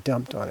were to be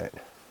dumped on it.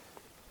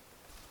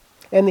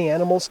 And the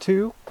animals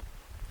too.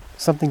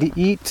 Something to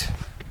eat.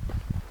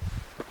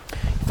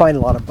 You find a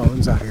lot of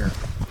bones out here.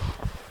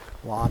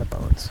 A lot of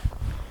bones.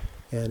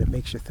 And it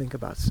makes you think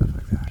about stuff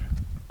like that.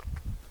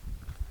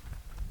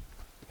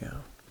 Yeah.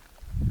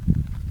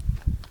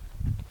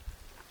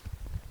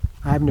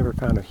 I've never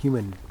found a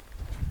human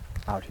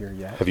out here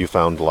yet. Have you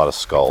found a lot of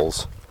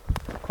skulls?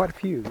 Quite a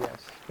few, yes.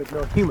 But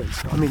no humans.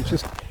 I mean,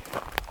 just,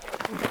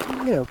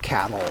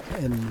 cattle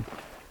and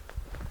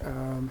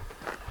a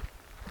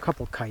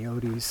couple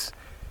coyotes.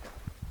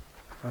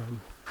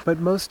 But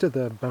most of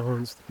the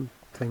bones,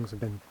 things have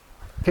been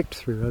picked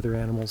through other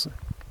animals.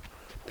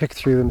 Pick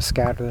through them,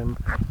 scatter them,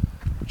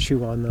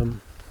 chew on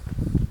them,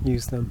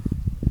 use them.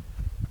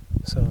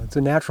 So it's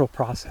a natural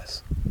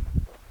process.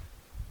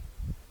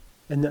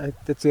 And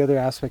that's the other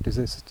aspect is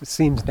this. It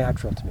seems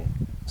natural to me.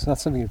 It's not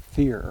something to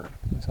fear.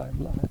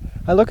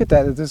 I look at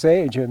that at this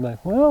age and I'm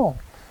like, well,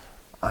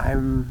 I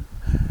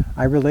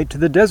relate to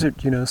the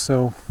desert,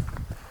 so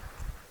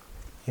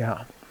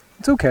yeah,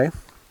 it's okay.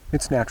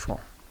 It's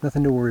natural.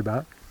 Nothing to worry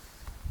about.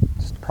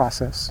 Just a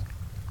process.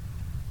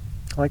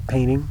 Like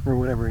painting or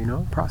whatever,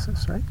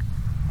 process, right?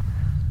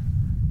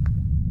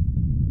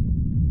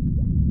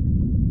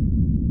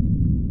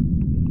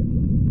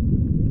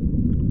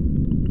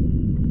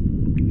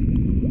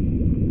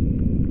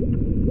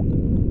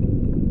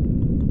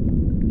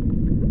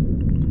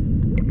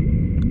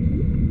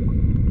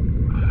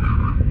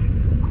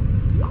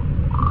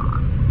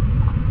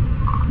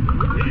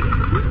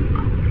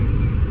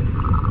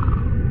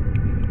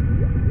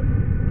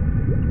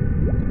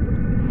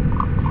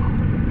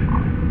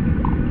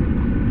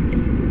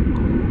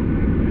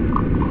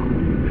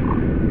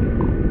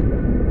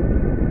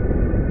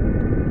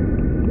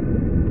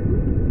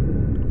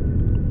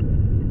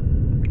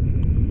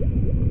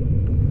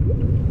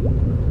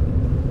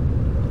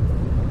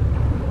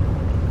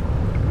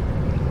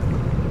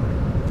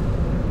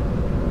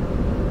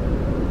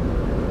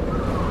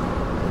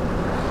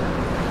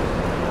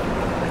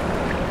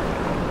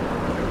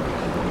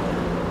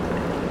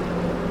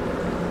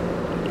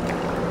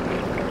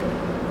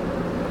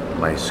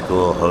 My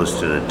school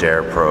hosted a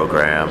DARE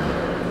program.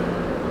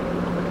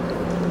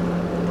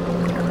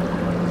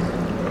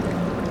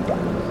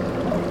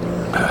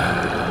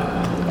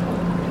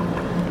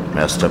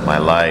 Messed up my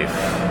life.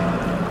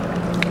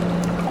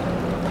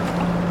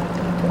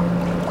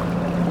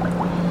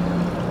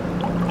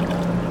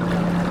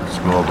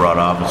 School brought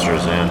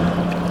officers in.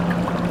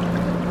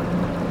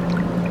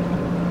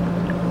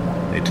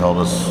 They told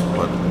us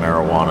what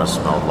marijuana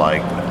smelled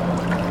like.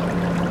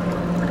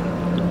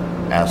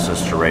 Asked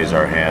us to raise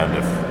our hand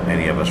if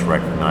any of us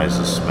recognized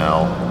the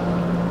smell.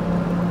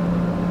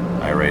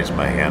 I raised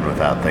my hand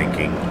without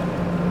thinking.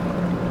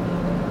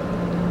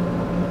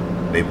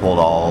 They pulled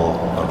all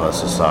of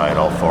us aside,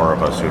 all four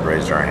of us who had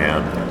raised our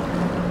hand.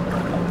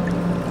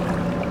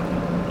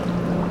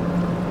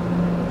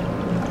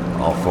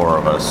 All four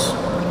of us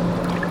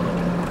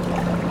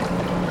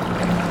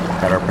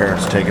had our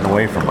parents taken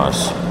away from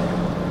us.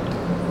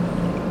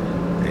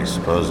 They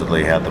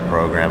supposedly had the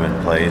program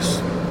in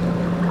place.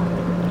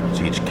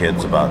 Teach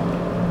kids about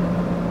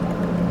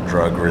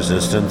drug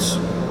resistance,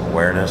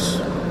 awareness.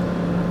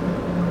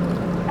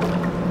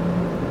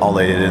 All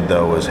they did,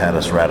 though, was had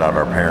us rat out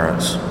our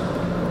parents.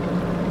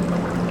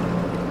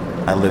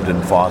 I lived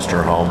in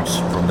foster homes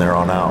from there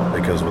on out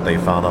because what they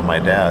found on my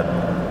dad,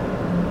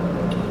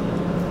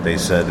 they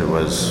said it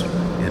was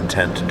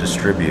intent to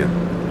distribute,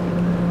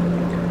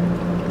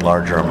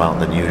 larger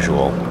amount than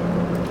usual.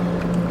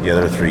 The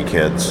other three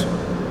kids,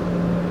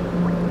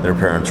 their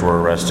parents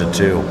were arrested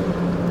too,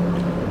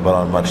 but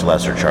on much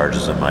lesser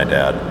charges than my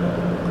dad.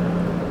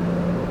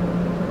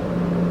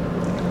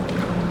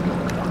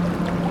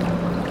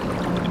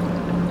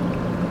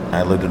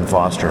 I lived in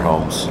foster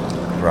homes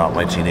throughout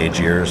my teenage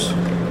years,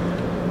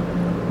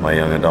 my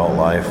young adult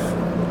life.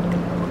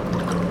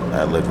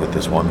 I lived with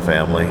this one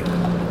family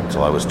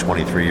until I was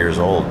 23 years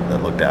old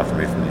that looked after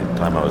me from the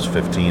time I was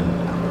 15.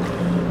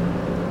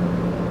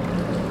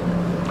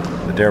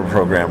 The DARE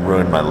program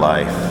ruined my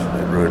life.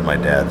 It ruined my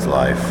dad's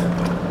life.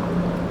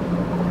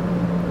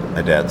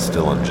 My dad's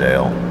still in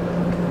jail.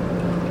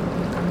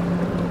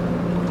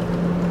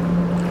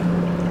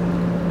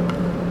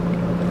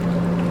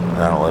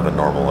 I don't live a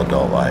normal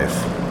adult life.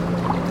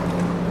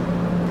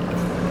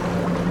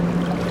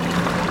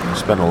 I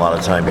spend a lot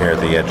of time here at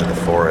the edge of the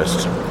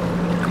forest,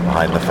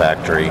 behind the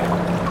factory. You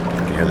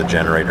can hear the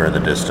generator in the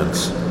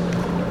distance.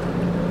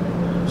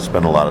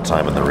 Spend a lot of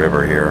time in the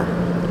river here.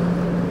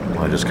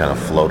 I just kind of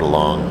float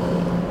along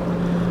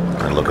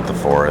and look at the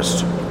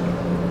forest.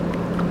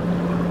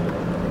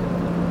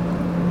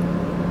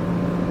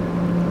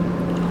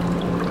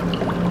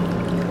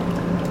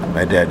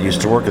 My dad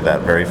used to work at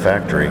that very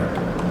factory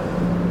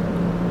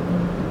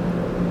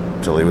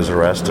until he was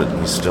arrested.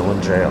 He's still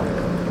in jail.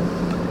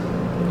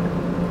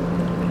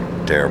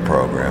 DARE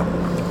program.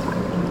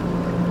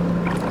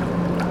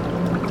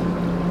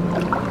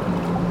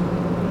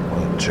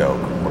 What a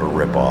joke. What a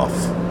ripoff.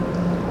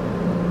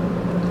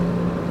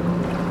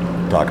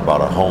 Talk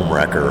about a home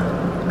wrecker.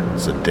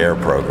 It's a DARE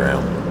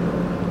program.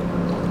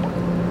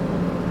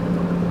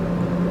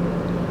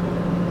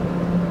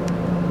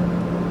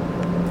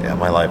 Yeah,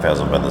 my life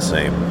hasn't been the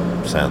same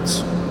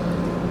since.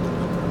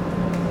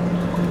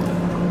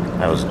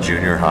 I was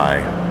junior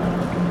high.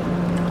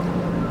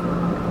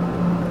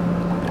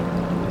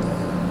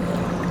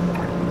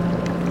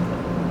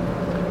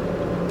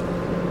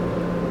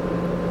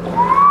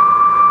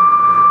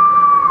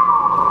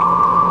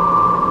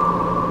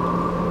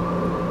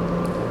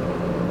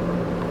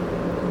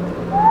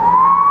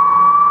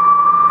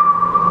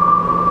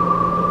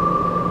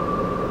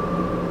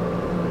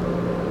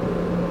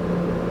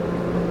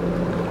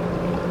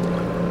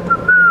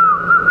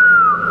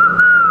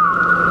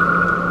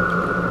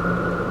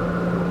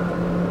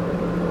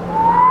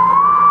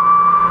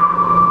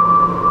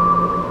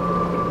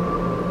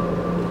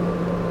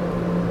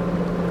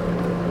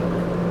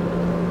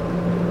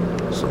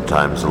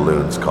 Sometimes the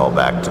loons call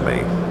back to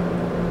me,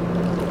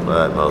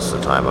 but most of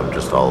the time I'm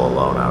just all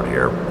alone out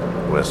here,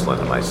 whistling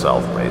to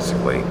myself,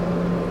 basically.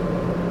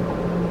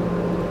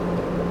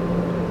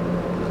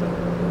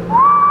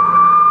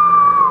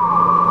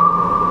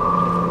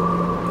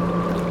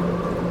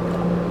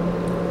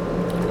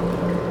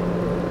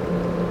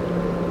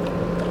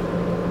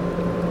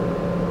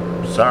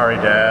 Sorry,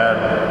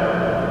 Dad.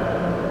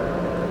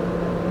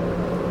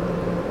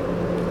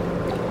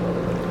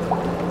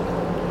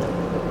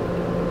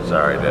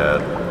 Sorry,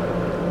 Dad.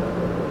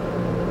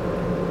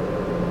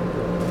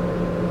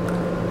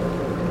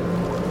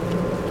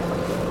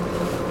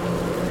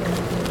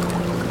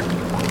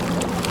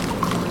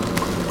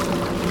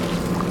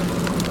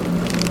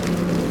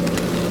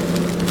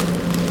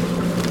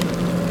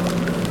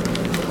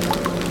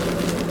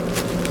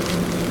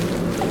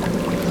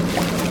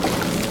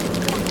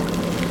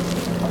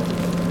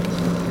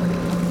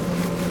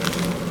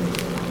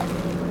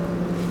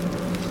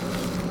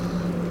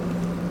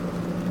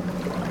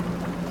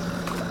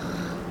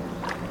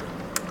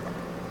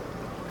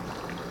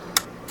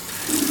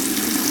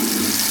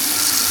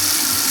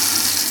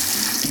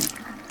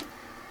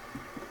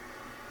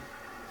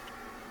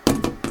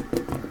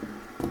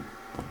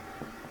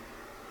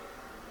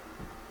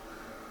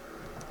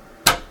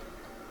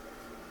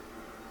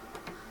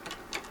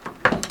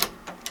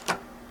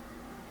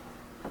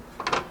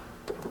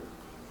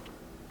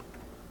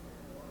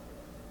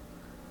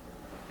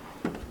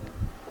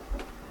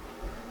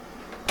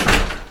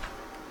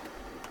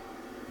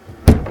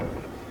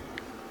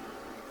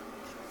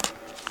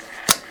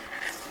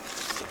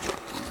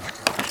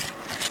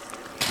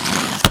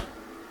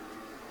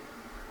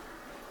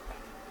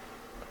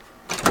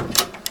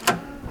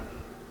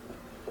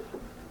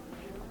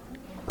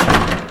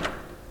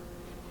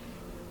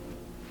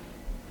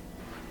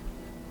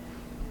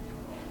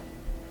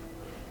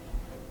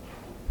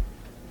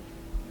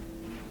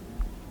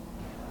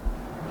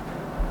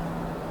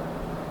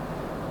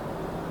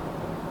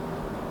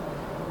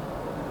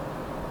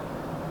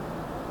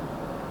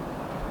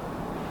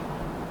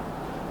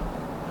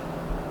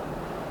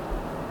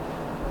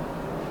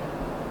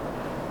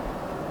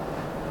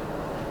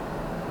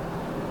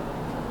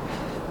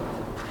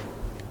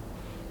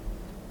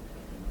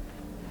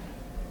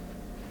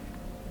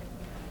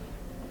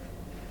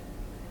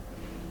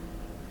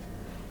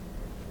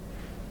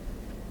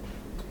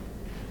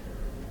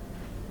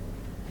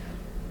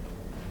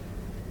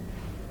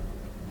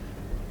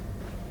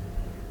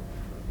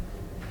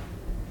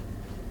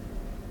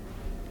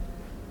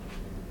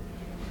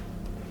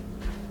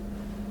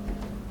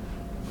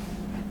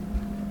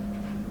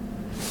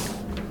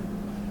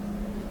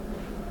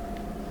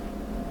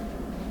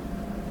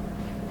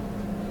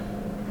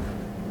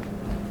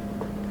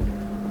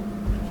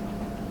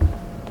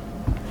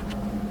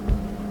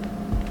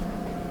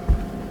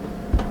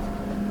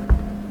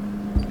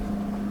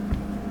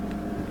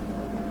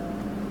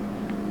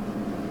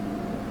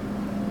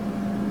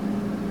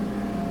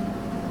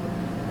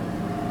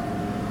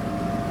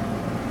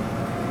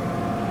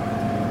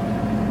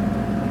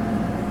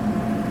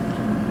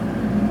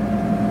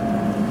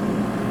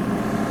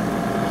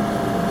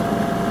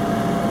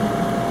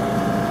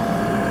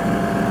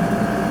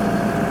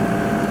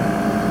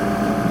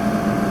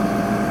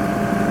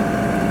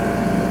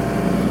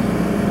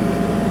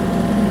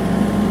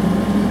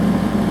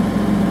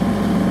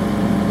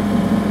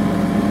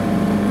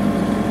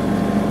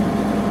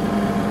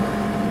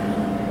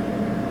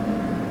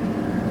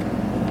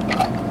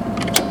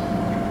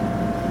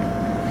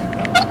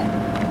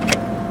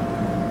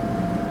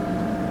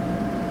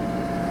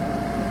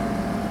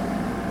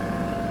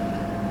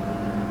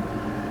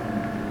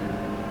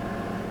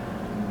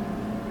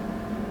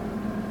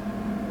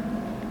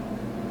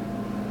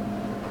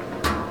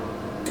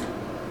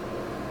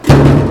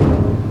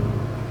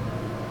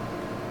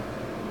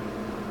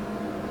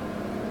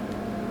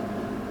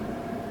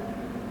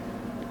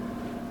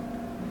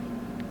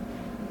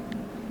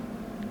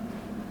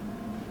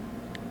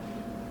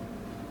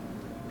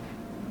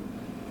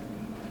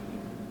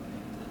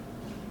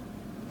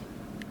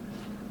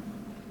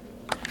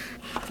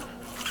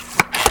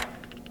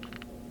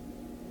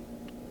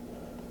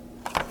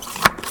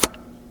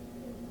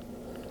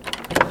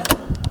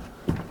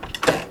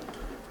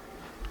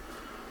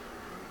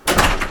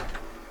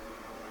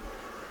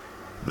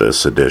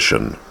 This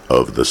edition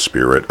of The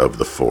Spirit of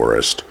the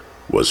Forest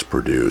was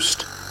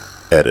produced,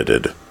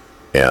 edited,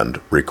 and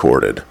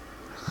recorded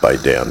by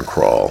Dan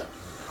Crall.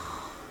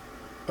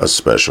 A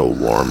special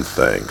warm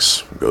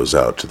thanks goes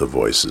out to the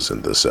voices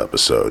in this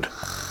episode,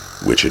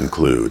 which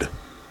include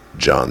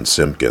John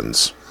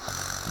Simpkins,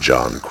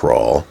 John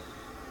Crall,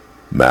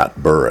 Matt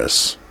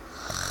Burris,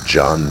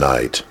 John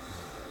Knight,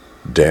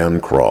 Dan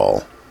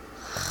Crall,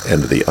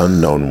 and the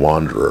Unknown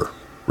Wanderer,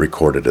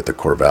 recorded at the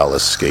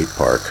Corvallis skate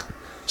park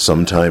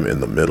sometime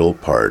in the middle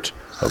part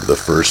of the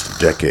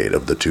first decade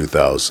of the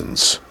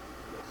 2000s.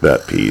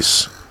 That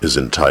piece is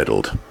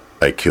entitled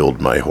I Killed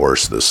My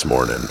Horse This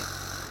Morning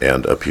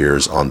and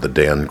appears on the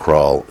Dan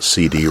Crall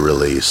CD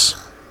release,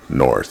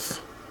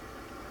 North.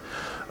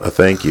 A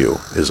thank you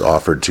is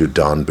offered to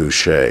Don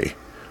Boucher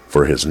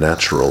for his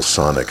natural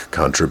sonic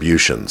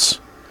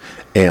contributions,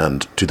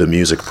 and to the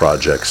music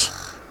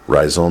projects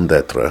Raison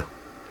d'Etre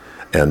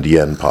and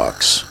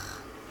Yenpox,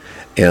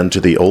 and to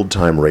the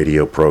old-time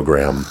radio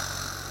program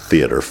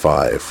Theater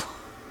 5.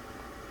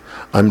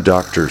 I'm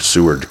Dr.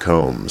 Seward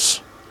Combs.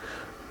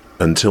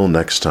 Until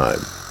next time,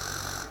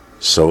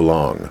 so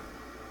long.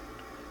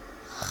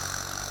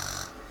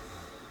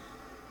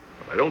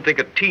 I don't think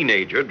a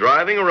teenager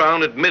driving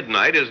around at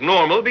midnight is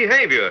normal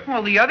behavior.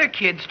 Well, the other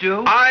kids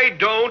do. I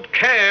don't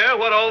care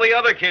what all the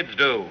other kids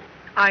do.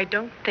 I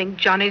don't think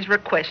Johnny's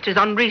request is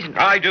unreasonable.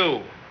 I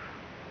do.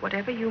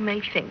 Whatever you may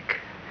think,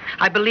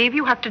 I believe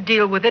you have to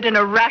deal with it in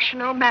a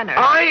rational manner.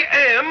 I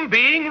am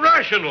being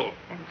rational.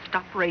 And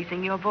stop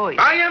raising your voice.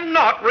 I am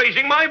not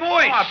raising my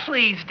voice. Oh,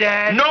 please,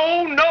 Dad.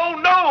 No, no,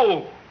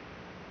 no.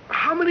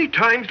 How many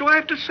times do I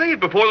have to say it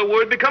before the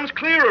word becomes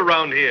clear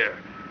around here?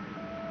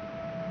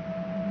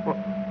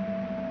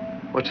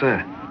 What's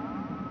that?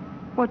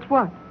 What's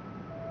what?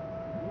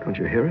 Don't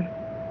you hear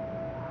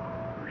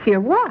it? Hear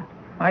what?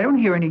 I don't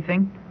hear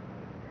anything.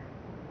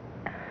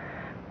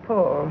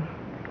 Paul,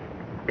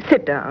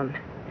 sit down.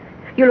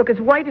 You look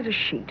as white as a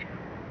sheet.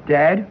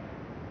 Dad,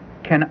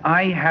 can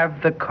I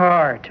have the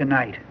car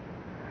tonight?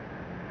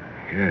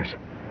 Yes.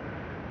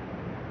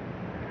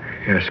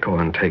 Yes, go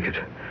on, take it.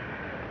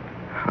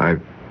 I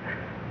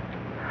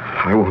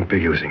won't be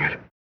using it.